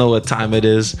 y'all know what time it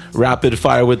is. Rapid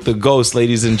fire with the ghost,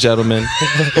 ladies and gentlemen.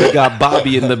 We got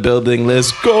Bobby in the building.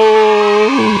 Let's go!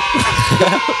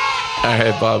 All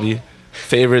right, Bobby.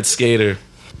 Favorite skater?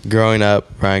 Growing up,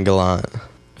 Ryan Gallant.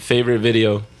 Favorite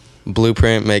video?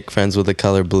 Blueprint, make friends with the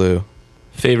color blue.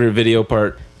 Favorite video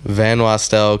part? Van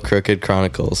Wastel, Crooked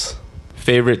Chronicles.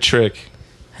 Favorite trick?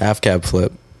 Half cab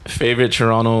flip. Favorite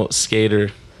Toronto skater?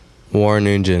 Warren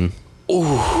Nugent.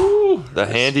 Ooh, the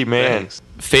handy man.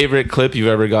 Favorite clip you've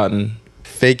ever gotten?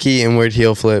 Fakey inward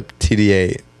heel flip,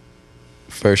 TD8.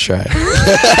 First try.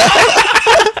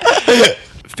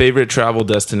 Favorite travel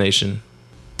destination?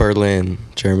 Berlin,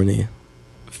 Germany.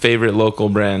 Favorite local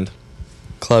brand?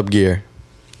 Club Gear.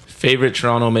 Favorite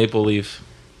Toronto Maple Leaf?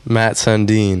 Matt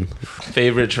Sundin.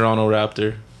 Favorite Toronto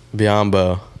Raptor?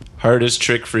 Biombo. Hardest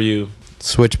trick for you?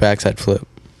 Switch backside flip.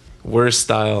 Worst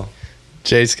style?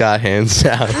 J. Scott hands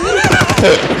down.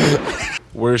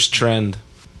 Worst trend?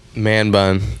 Man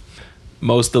bun.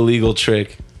 Most illegal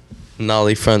trick?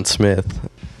 Nollie front Smith.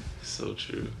 So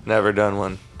true. Never done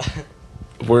one.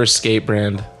 Worst skate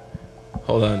brand?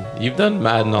 Hold on. You've done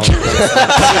mad knowledge.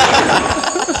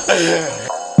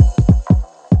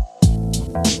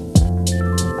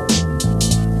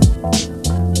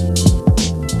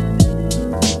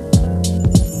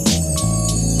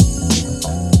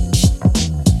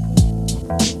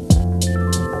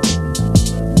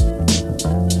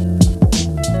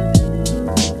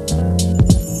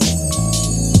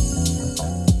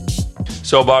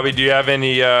 So, Bobby, do you have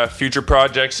any future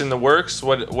projects in the works?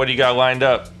 What do you got lined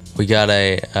up? We got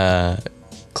a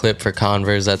clip for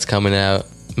Converse that's coming out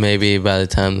maybe by the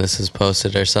time this is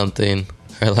posted or something,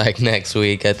 or like next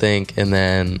week, I think. And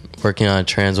then working on a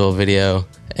Transworld video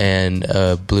and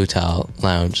a Blue Towel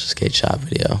Lounge skate shop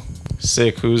video.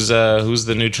 Sick. Who's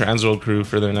the new Transworld crew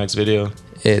for their next video?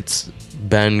 It's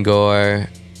Ben Gore,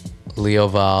 Leo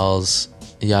Valls,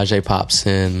 Yajay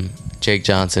Popson, Jake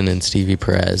Johnson, and Stevie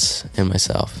Perez, and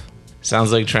myself.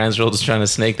 Sounds like Transworld is trying to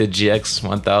snake the GX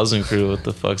 1000 crew. What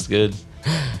the fuck's good?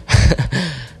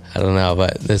 I don't know,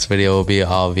 but this video will be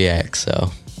all VX,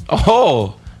 so.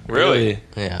 Oh, Really?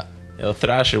 Yeah. Yo,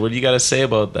 Thrasher, what do you got to say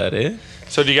about that, eh?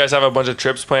 So, do you guys have a bunch of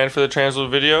trips planned for the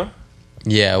Transworld video?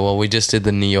 Yeah, well, we just did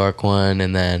the New York one,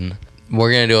 and then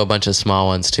we're going to do a bunch of small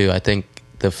ones, too. I think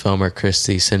the filmer Chris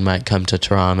Thiessen might come to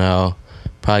Toronto,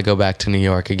 probably go back to New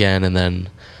York again, and then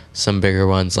some bigger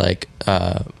ones like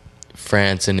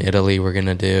France and Italy we're going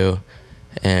to do,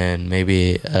 and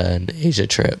maybe an Asia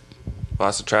trip.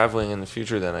 Lots of traveling in the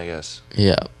future then, I guess.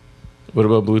 Yeah. What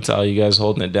about Blue Towel? You guys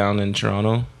holding it down in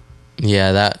Toronto?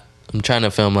 Yeah, that I'm trying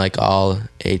to film like all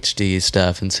HD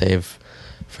stuff and save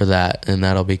for that, and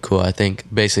that'll be cool. I think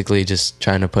basically just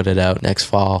trying to put it out next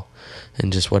fall,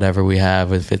 and just whatever we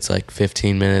have, if it's like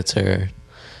 15 minutes or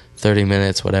 30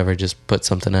 minutes, whatever, just put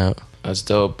something out. That's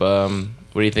dope. What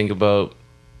do you think about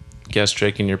guest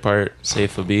trick in your part,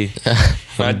 Safa B?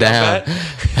 I'm down.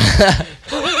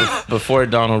 Before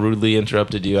Donald rudely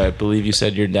interrupted you, I believe you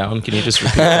said you're down. Can you just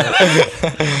repeat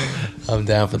that? I'm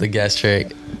down for the guest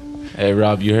trick. Hey,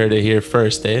 Rob, you heard it here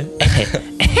first, eh?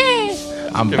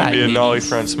 I'm Gonna back. be a baby. Nollie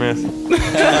front Smith.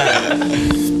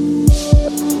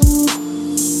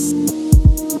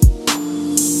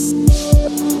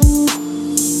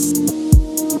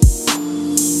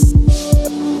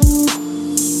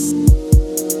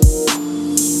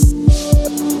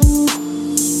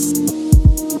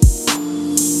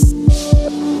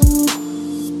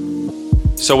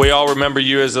 So we all remember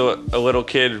you as a little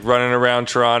kid running around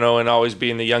Toronto and always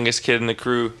being the youngest kid in the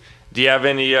crew. Do you have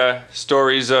any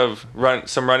stories of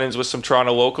some run-ins with some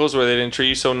Toronto locals where they didn't treat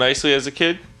you so nicely as a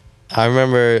kid? I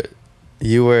remember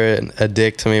you were a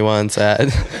dick to me once at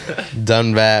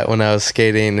Dunbat when I was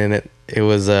skating, and it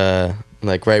was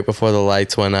like right before the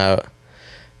lights went out,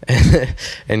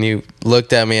 and you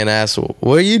looked at me and asked,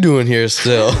 "What are you doing here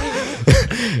still?"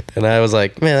 And I was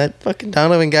like, "Man, that fucking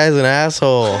Donovan guy's an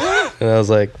asshole." And I was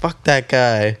like, "Fuck that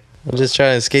guy. I'm just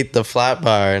trying to skate the flat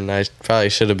bar," and I probably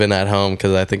should have been at home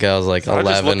because I think I was like I'm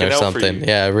just 11 or looking out for something. you.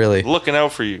 Yeah, really. Looking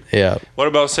out for you. Yeah. What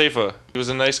about Safa? He was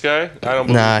a nice guy? I don't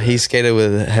believe Nah, that. he skated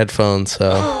with headphones,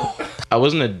 so I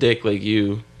wasn't a dick like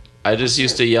you. I just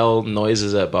used to yell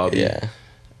noises at Bobby. yeah.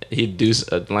 He'd do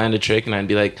land a trick, and I'd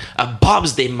be like,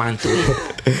 Bob's de mantle.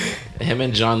 Him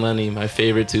and John Lenny, my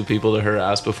favorite two people to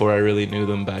harass before I really knew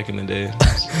them back in the day.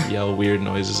 Just yell weird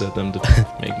noises at them to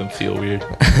make them feel weird.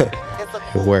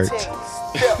 It worked.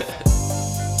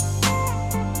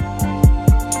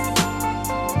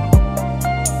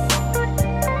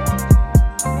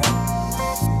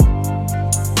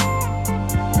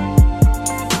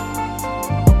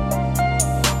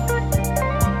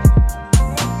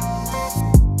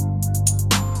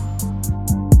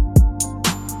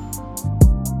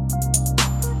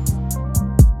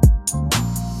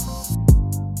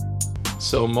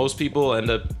 So most people end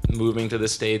up moving to the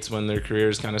States when their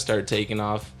careers kind of start taking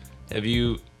off. Have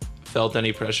you felt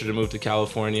any pressure to move to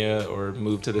California or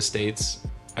move to the States?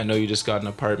 I know you just got an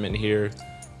apartment here.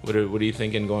 What are you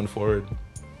thinking going forward?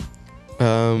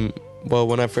 Well,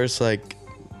 when I first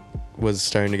was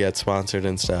starting to get sponsored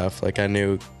and stuff, I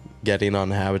knew getting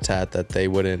on Habitat that they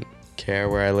wouldn't care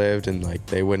where I lived, and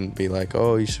they wouldn't be like,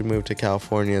 oh, you should move to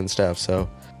California and stuff. So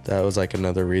that was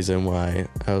another reason why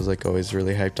I was always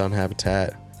really hyped on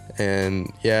Habitat.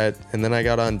 And yeah, and then I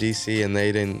got on DC and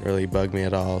they didn't really bug me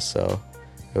at all. So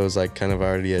it was kind of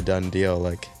already a done deal.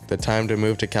 The time to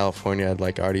move to California had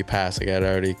already passed. I'd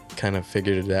already kind of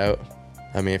figured it out.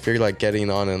 I mean, if you're getting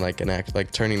on and an act,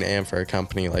 turning AM for a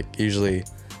company, usually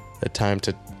the time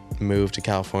to move to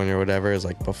California or whatever is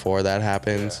before that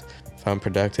happens. Yeah. If I'm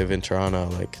productive in Toronto,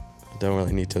 I don't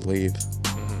really need to leave.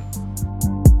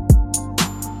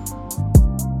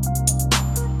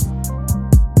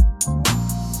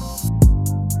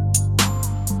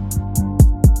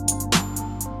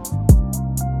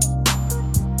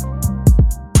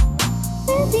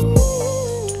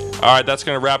 All right, that's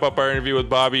going to wrap up our interview with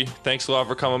Bobby. Thanks a lot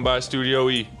for coming by Studio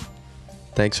E.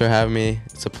 Thanks for having me.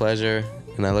 It's a pleasure,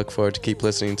 and I look forward to keep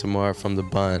listening to more from the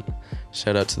Bunt.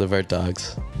 Shout out to the Vert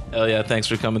Dogs. Hell yeah, thanks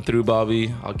for coming through,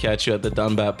 Bobby. I'll catch you at the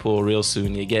Dunbat pool real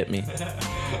soon. You get me?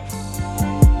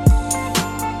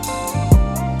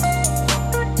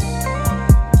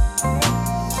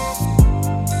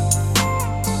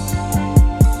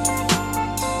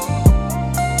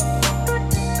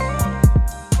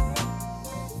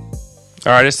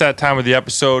 All right, it's that time of the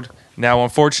episode. Now,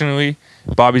 unfortunately,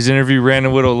 Bobby's interview ran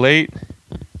a little late,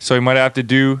 so we might have to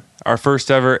do our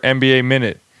first ever NBA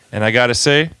Minute. And I got to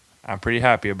say, I'm pretty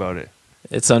happy about it.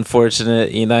 It's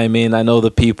unfortunate, you know what I mean? I know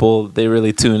the people, they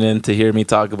really tune in to hear me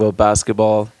talk about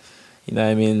basketball. You know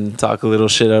what I mean? Talk a little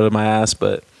shit out of my ass,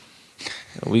 but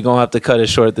we going to have to cut it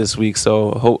short this week.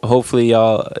 So hopefully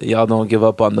y'all don't give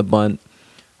up on the Bunt.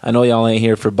 I know y'all ain't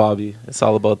here for Bobby. It's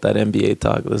all about that NBA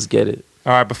talk. Let's get it.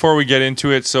 All right, before we get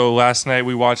into it, so last night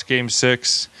we watched Game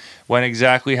 6. Went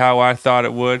exactly how I thought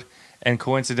it would, and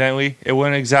coincidentally, it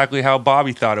went exactly how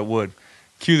Bobby thought it would.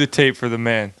 Cue the tape for the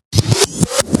man.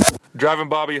 Driving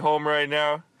Bobby home right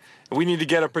now. We need to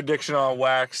get a prediction on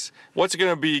wax. What's it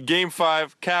going to be? Game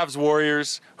 5, Cavs,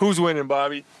 Warriors. Who's winning,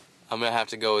 Bobby? I'm going to have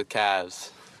to go with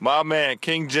Cavs. My man,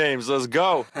 King James. Let's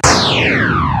go.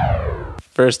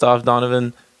 First off,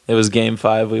 Donovan, it was Game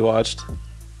 5 we watched.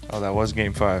 Oh, that was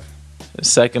Game 5.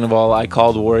 Second of all, I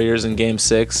called Warriors in Game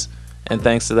 6, and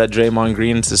thanks to that Draymond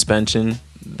Green suspension,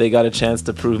 they got a chance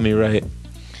to prove me right.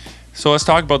 So let's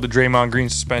talk about the Draymond Green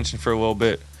suspension for a little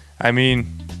bit. I mean,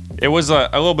 it was a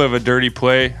little bit of a dirty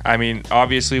play. I mean,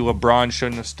 obviously LeBron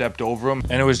shouldn't have stepped over him,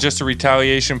 and it was just a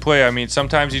retaliation play. I mean,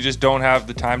 sometimes you just don't have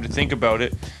the time to think about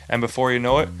it, and before you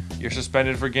know it, you're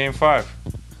suspended for Game 5.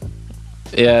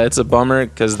 Yeah, it's a bummer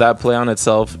because that play on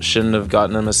itself shouldn't have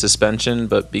gotten him a suspension,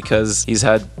 but because he's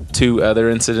had 2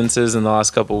 other incidences in the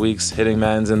last couple weeks hitting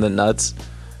mans in the nuts,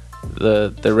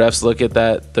 the refs look at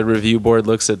that, the review board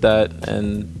looks at that,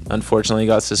 and unfortunately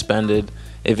got suspended.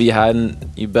 If he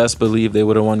hadn't, you best believe they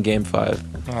would have won Game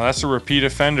 5. Well, that's a repeat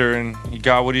offender, and he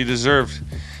got what he deserved.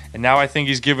 And now I think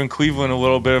he's given Cleveland a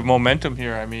little bit of momentum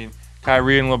here. I mean,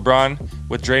 Kyrie and LeBron,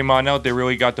 with Draymond out, they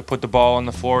really got to put the ball on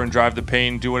the floor and drive the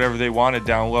paint and do whatever they wanted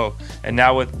down low. And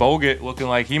now with Bogut looking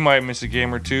like he might miss a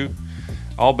game or two,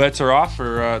 all bets are off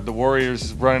for the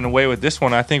Warriors running away with this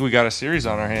one. I think we got a series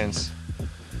on our hands.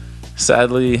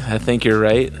 Sadly, I think you're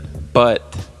right, but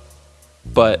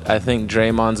I think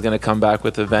Draymond's going to come back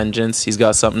with a vengeance. He's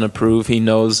got something to prove. He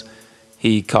knows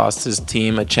he cost his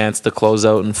team a chance to close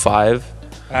out in 5.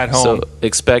 At home. So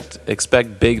expect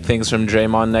big things from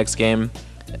Draymond next game,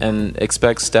 and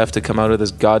expect Steph to come out of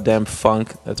this goddamn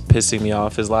funk that's pissing me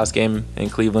off. His last game in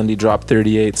Cleveland, he dropped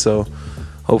 38, so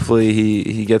hopefully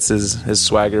he gets his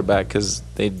swagger back because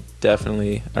they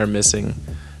definitely are missing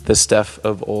the Steph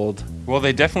of old. Well,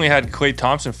 they definitely had Klay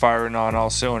Thompson firing on all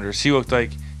cylinders. He looked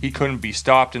like he couldn't be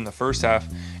stopped in the first half,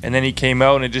 and then he came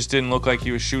out and it just didn't look like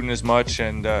he was shooting as much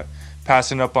and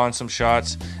passing up on some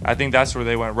shots. I think that's where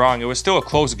they went wrong. It was still a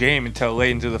close game until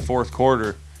late into the fourth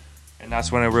quarter, and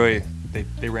that's when it really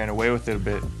they ran away with it a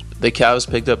bit. The Cavs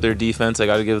picked up their defense. I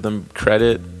got to give them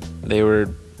credit. They were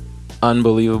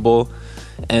unbelievable,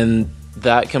 and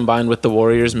that combined with the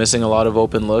Warriors missing a lot of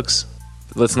open looks.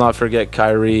 Let's not forget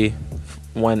Kyrie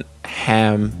went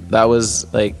ham. That was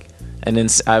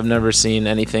I've never seen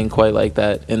anything quite like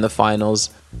that in the finals.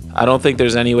 I don't think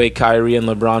there's any way Kyrie and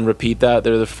LeBron repeat that.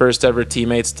 They're the first ever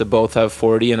teammates to both have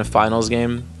 40 in a finals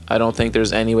game. I don't think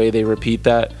there's any way they repeat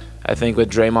that. I think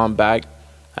with Draymond back,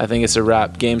 I think it's a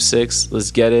wrap. Game 6,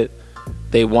 let's get it.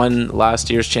 They won last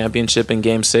year's championship in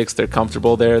Game 6. They're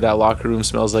comfortable there. That locker room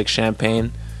smells like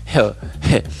champagne. Yo,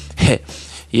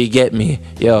 you get me.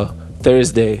 Yo,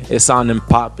 Thursday, it's on and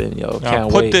popping. Yo, Now,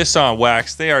 can't put wait. this on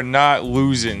wax. They are not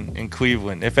losing in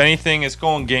Cleveland. If anything, it's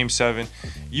going Game 7.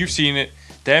 You've seen it.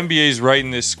 The NBA's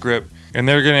writing this script, and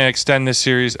they're going to extend this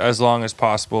series as long as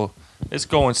possible. It's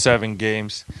going 7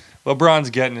 games. LeBron's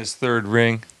getting his 3rd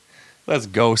ring. Let's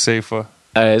go, Safa.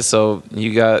 All right, so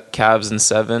you got Cavs in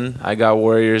 7. I got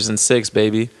Warriors in 6,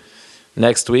 baby.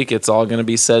 Next week, it's all going to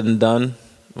be said and done.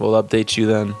 We'll update you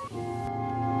then.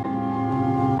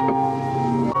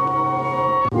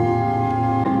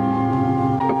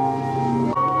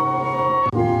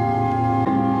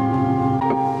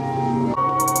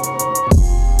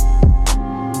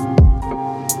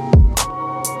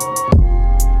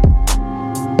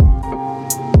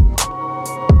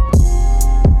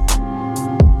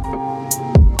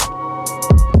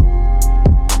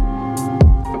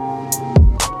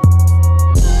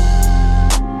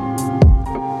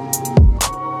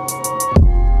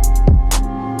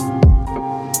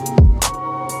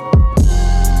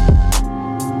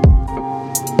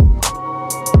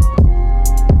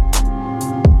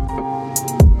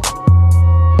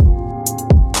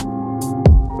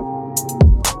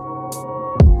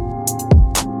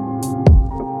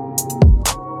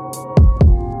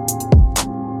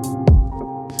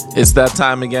 It's that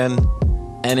time again,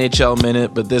 NHL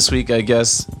Minute, but this week, I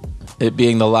guess, it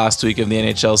being the last week of the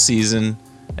NHL season,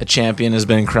 a champion has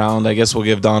been crowned. I guess we'll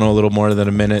give Dono a little more than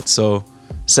a minute, so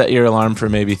set your alarm for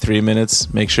maybe 3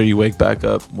 minutes. Make sure you wake back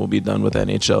up. We'll be done with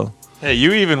NHL. Hey,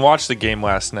 you even watched the game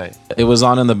last night. It was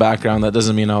on in the background. That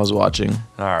doesn't mean I was watching.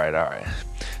 All right.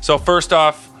 So first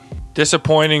off,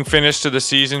 disappointing finish to the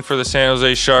season for the San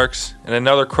Jose Sharks, and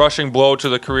another crushing blow to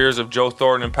the careers of Joe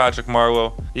Thornton and Patrick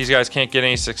Marleau. These guys can't get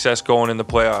any success going in the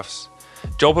playoffs.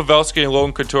 Joe Pavelski and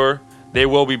Logan Couture, they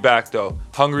will be back though.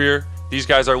 Hungrier, these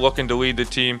guys are looking to lead the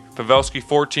team. Pavelski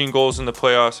 14 goals in the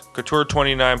playoffs, Couture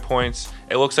 29 points.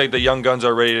 It looks like the young guns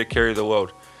are ready to carry the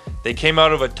load. They came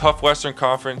out of a tough Western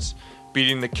Conference,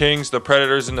 beating the Kings, the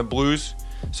Predators, and the Blues.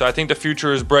 So I think the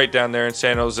future is bright down there in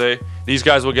San Jose. These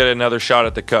guys will get another shot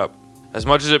at the Cup. As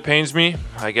much as it pains me,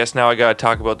 I guess now I gotta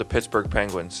talk about the Pittsburgh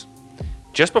Penguins.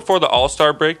 Just before the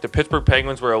All-Star break, the Pittsburgh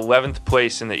Penguins were 11th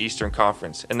place in the Eastern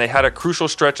Conference, and they had a crucial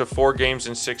stretch of 4 games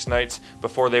in 6 nights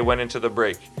before they went into the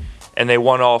break, and they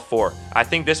won all 4. I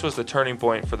think this was the turning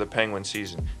point for the Penguin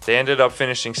season. They ended up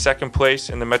finishing 2nd place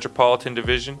in the Metropolitan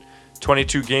Division,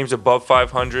 22 games above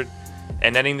 500,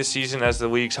 and ending the season as the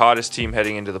league's hottest team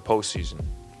heading into the postseason.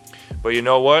 But you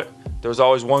know what? There was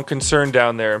always one concern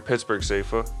down there in Pittsburgh,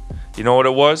 Safa. You know what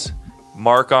it was?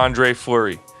 Marc-Andre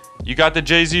Fleury. You got the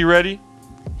Jay-Z ready?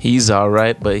 He's all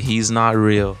right, but he's not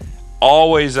real.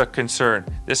 Always a concern.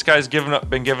 This guy's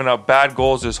been giving up bad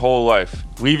goals his whole life,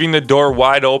 leaving the door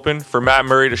wide open for Matt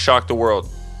Murray to shock the world.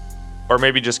 Or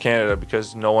maybe just Canada,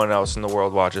 because no one else in the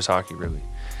world watches hockey, really.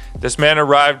 This man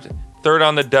arrived 3rd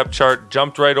on the depth chart,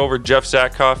 jumped right over Jeff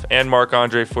Zatkoff and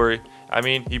Marc-Andre Fleury. I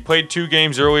mean, he played 2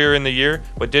 games earlier in the year,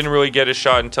 but didn't really get a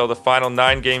shot until the final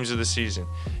 9 games of the season.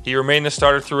 He remained the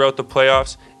starter throughout the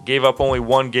playoffs, gave up only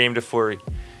 1 game to Fleury.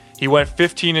 He went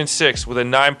 15-6 with a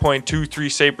 9.23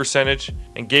 save percentage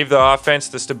and gave the offense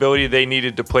the stability they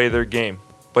needed to play their game.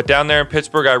 But down there in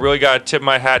Pittsburgh, I really got to tip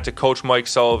my hat to Coach Mike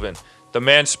Sullivan. The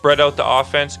man spread out the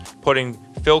offense, putting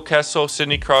Phil Kessel,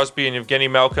 Sidney Crosby, and Evgeny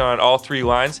Malkin on all 3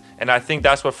 lines, and I think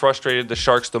that's what frustrated the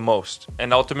Sharks the most,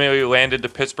 and ultimately landed the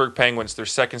Pittsburgh Penguins their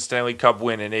 2nd Stanley Cup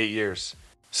win in 8 years.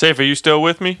 Safe, are you still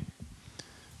with me?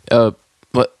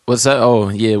 What's that? Oh,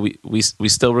 yeah, we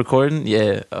still recording?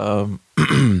 Yeah.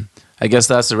 I guess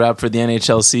that's a wrap for the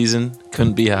NHL season.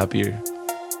 Couldn't be happier.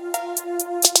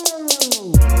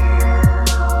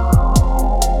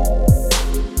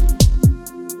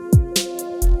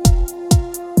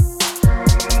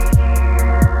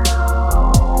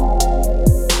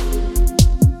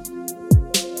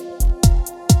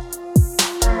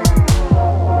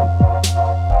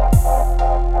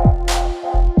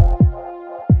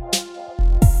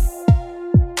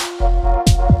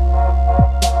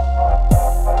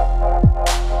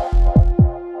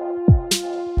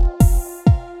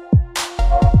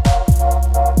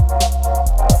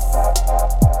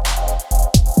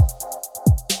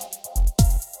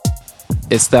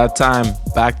 It's that time.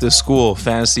 Back to school.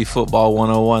 Fantasy Football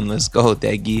 101. Let's go,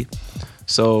 Deggy.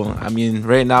 So, I mean,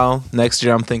 right now, next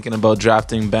year I'm thinking about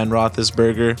drafting Ben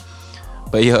Roethlisberger.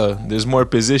 But, yo, there's more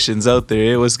positions out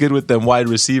there. What's good with them wide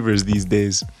receivers these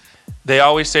days? They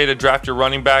always say to draft your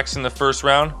running backs in the 1st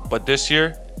round, but this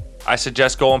year, I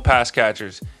suggest going pass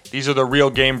catchers. These are the real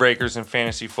game breakers in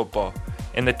fantasy football.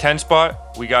 In the 10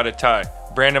 spot, we got a tie.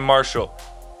 Brandon Marshall.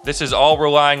 This is all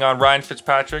relying on Ryan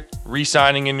Fitzpatrick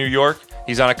re-signing in New York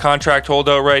He's on a contract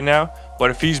holdout right now, but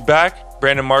if he's back,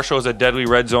 Brandon Marshall is a deadly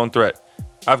red zone threat.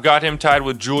 I've got him tied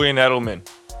with Julian Edelman.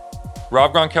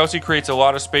 Rob Gronkowski creates a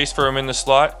lot of space for him in the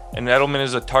slot, and Edelman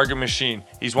is a target machine.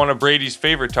 He's one of Brady's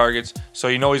favorite targets, so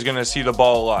you know he's going to see the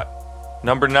ball a lot.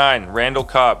 Number 9, Randall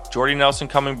Cobb. Jordy Nelson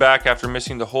coming back after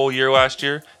missing the whole year last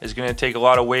year is going to take a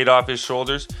lot of weight off his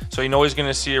shoulders, so you know he's going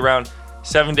to see around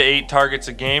 7 to 8 targets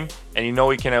a game, and you know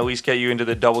he can at least get you into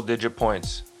the double-digit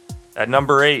points. At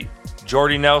number 8,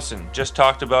 Jordy Nelson. Just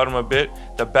talked about him a bit.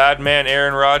 The bad man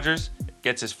Aaron Rodgers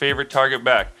gets his favorite target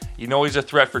back. You know he's a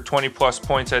threat for 20-plus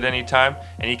points at any time,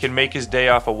 and he can make his day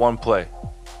off of one play.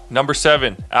 Number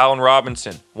 7, Allen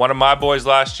Robinson. One of my boys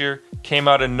last year, came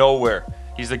out of nowhere.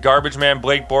 He's the garbage man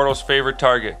Blake Bortles' favorite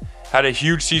target. Had a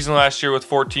huge season last year with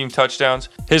 14 touchdowns.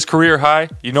 His career high,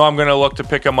 you know I'm going to look to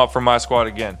pick him up for my squad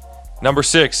again. Number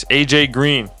 6, AJ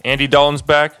Green. Andy Dalton's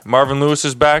back, Marvin Lewis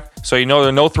is back, so you know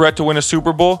they're no threat to win a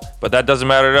Super Bowl, but that doesn't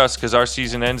matter to us because our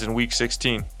season ends in Week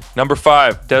 16. Number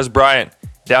 5, Dez Bryant.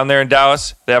 Down there in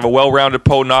Dallas, they have a well-rounded,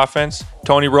 potent offense.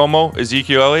 Tony Romo,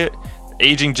 Ezekiel Elliott.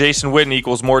 Aging Jason Witten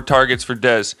equals more targets for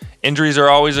Dez. Injuries are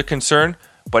always a concern,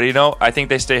 but you know, I think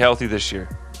they stay healthy this year.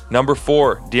 Number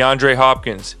 4, DeAndre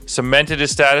Hopkins. Cemented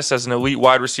his status as an elite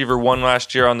wide receiver 1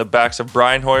 last year on the backs of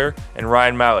Brian Hoyer and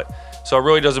Ryan Mallett. So it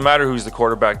really doesn't matter who's the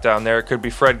quarterback down there. It could be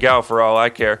Fred Gall for all I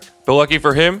care. But lucky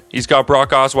for him, he's got Brock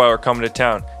Osweiler coming to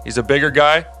town. He's a bigger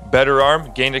guy, better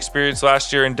arm, gained experience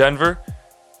last year in Denver.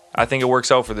 I think it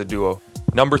works out for the duo.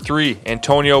 Number 3,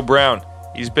 Antonio Brown.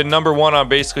 He's been number 1 on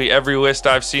basically every list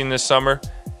I've seen this summer,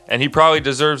 and he probably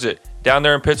deserves it. Down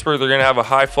there in Pittsburgh, they're going to have a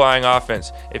high-flying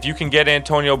offense. If you can get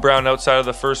Antonio Brown outside of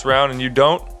the first round and you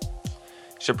don't, you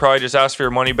should probably just ask for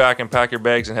your money back and pack your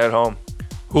bags and head home.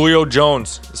 Julio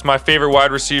Jones is my favorite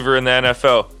wide receiver in the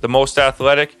NFL, the most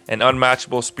athletic and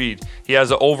unmatchable speed. He has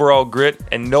an overall grit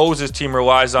and knows his team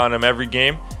relies on him every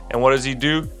game, and what does he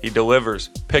do? He delivers.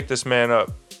 Pick this man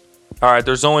up. All right,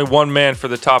 there's only one man for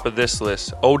the top of this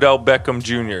list, Odell Beckham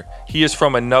Jr. He is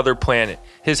from another planet.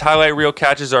 His highlight reel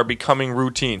catches are becoming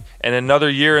routine, and another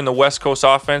year in the West Coast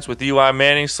offense with Eli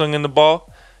Manning slinging the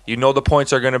ball, you know the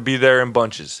points are going to be there in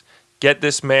bunches. Get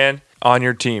this man on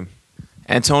your team.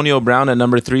 Antonio Brown at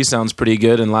number 3 sounds pretty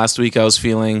good, and last week I was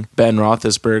feeling Ben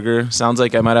Roethlisberger. Sounds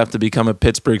like I might have to become a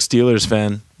Pittsburgh Steelers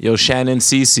fan. Yo, Shannon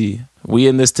Cece, we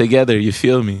in this together, you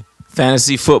feel me?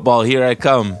 Fantasy football, here I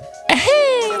come.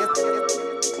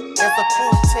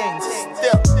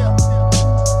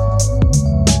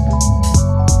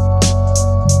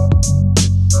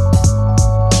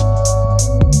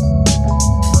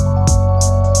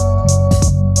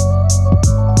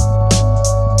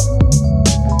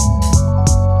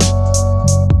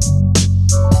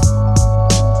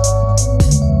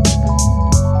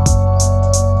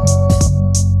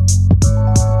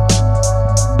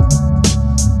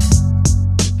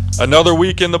 Another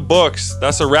week in the books.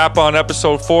 That's a wrap on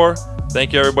episode 4.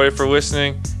 Thank you everybody for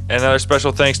listening. And another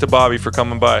special thanks to Bobby for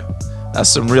coming by. That's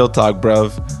some real talk,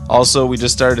 bruv. Also, we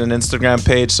just started an Instagram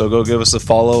page, so go give us a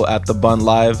follow at The Bunt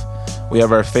Live. We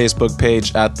have our Facebook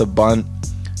page at The Bunt.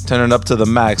 Turn it up to the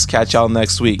max. Catch y'all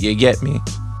next week. You get me?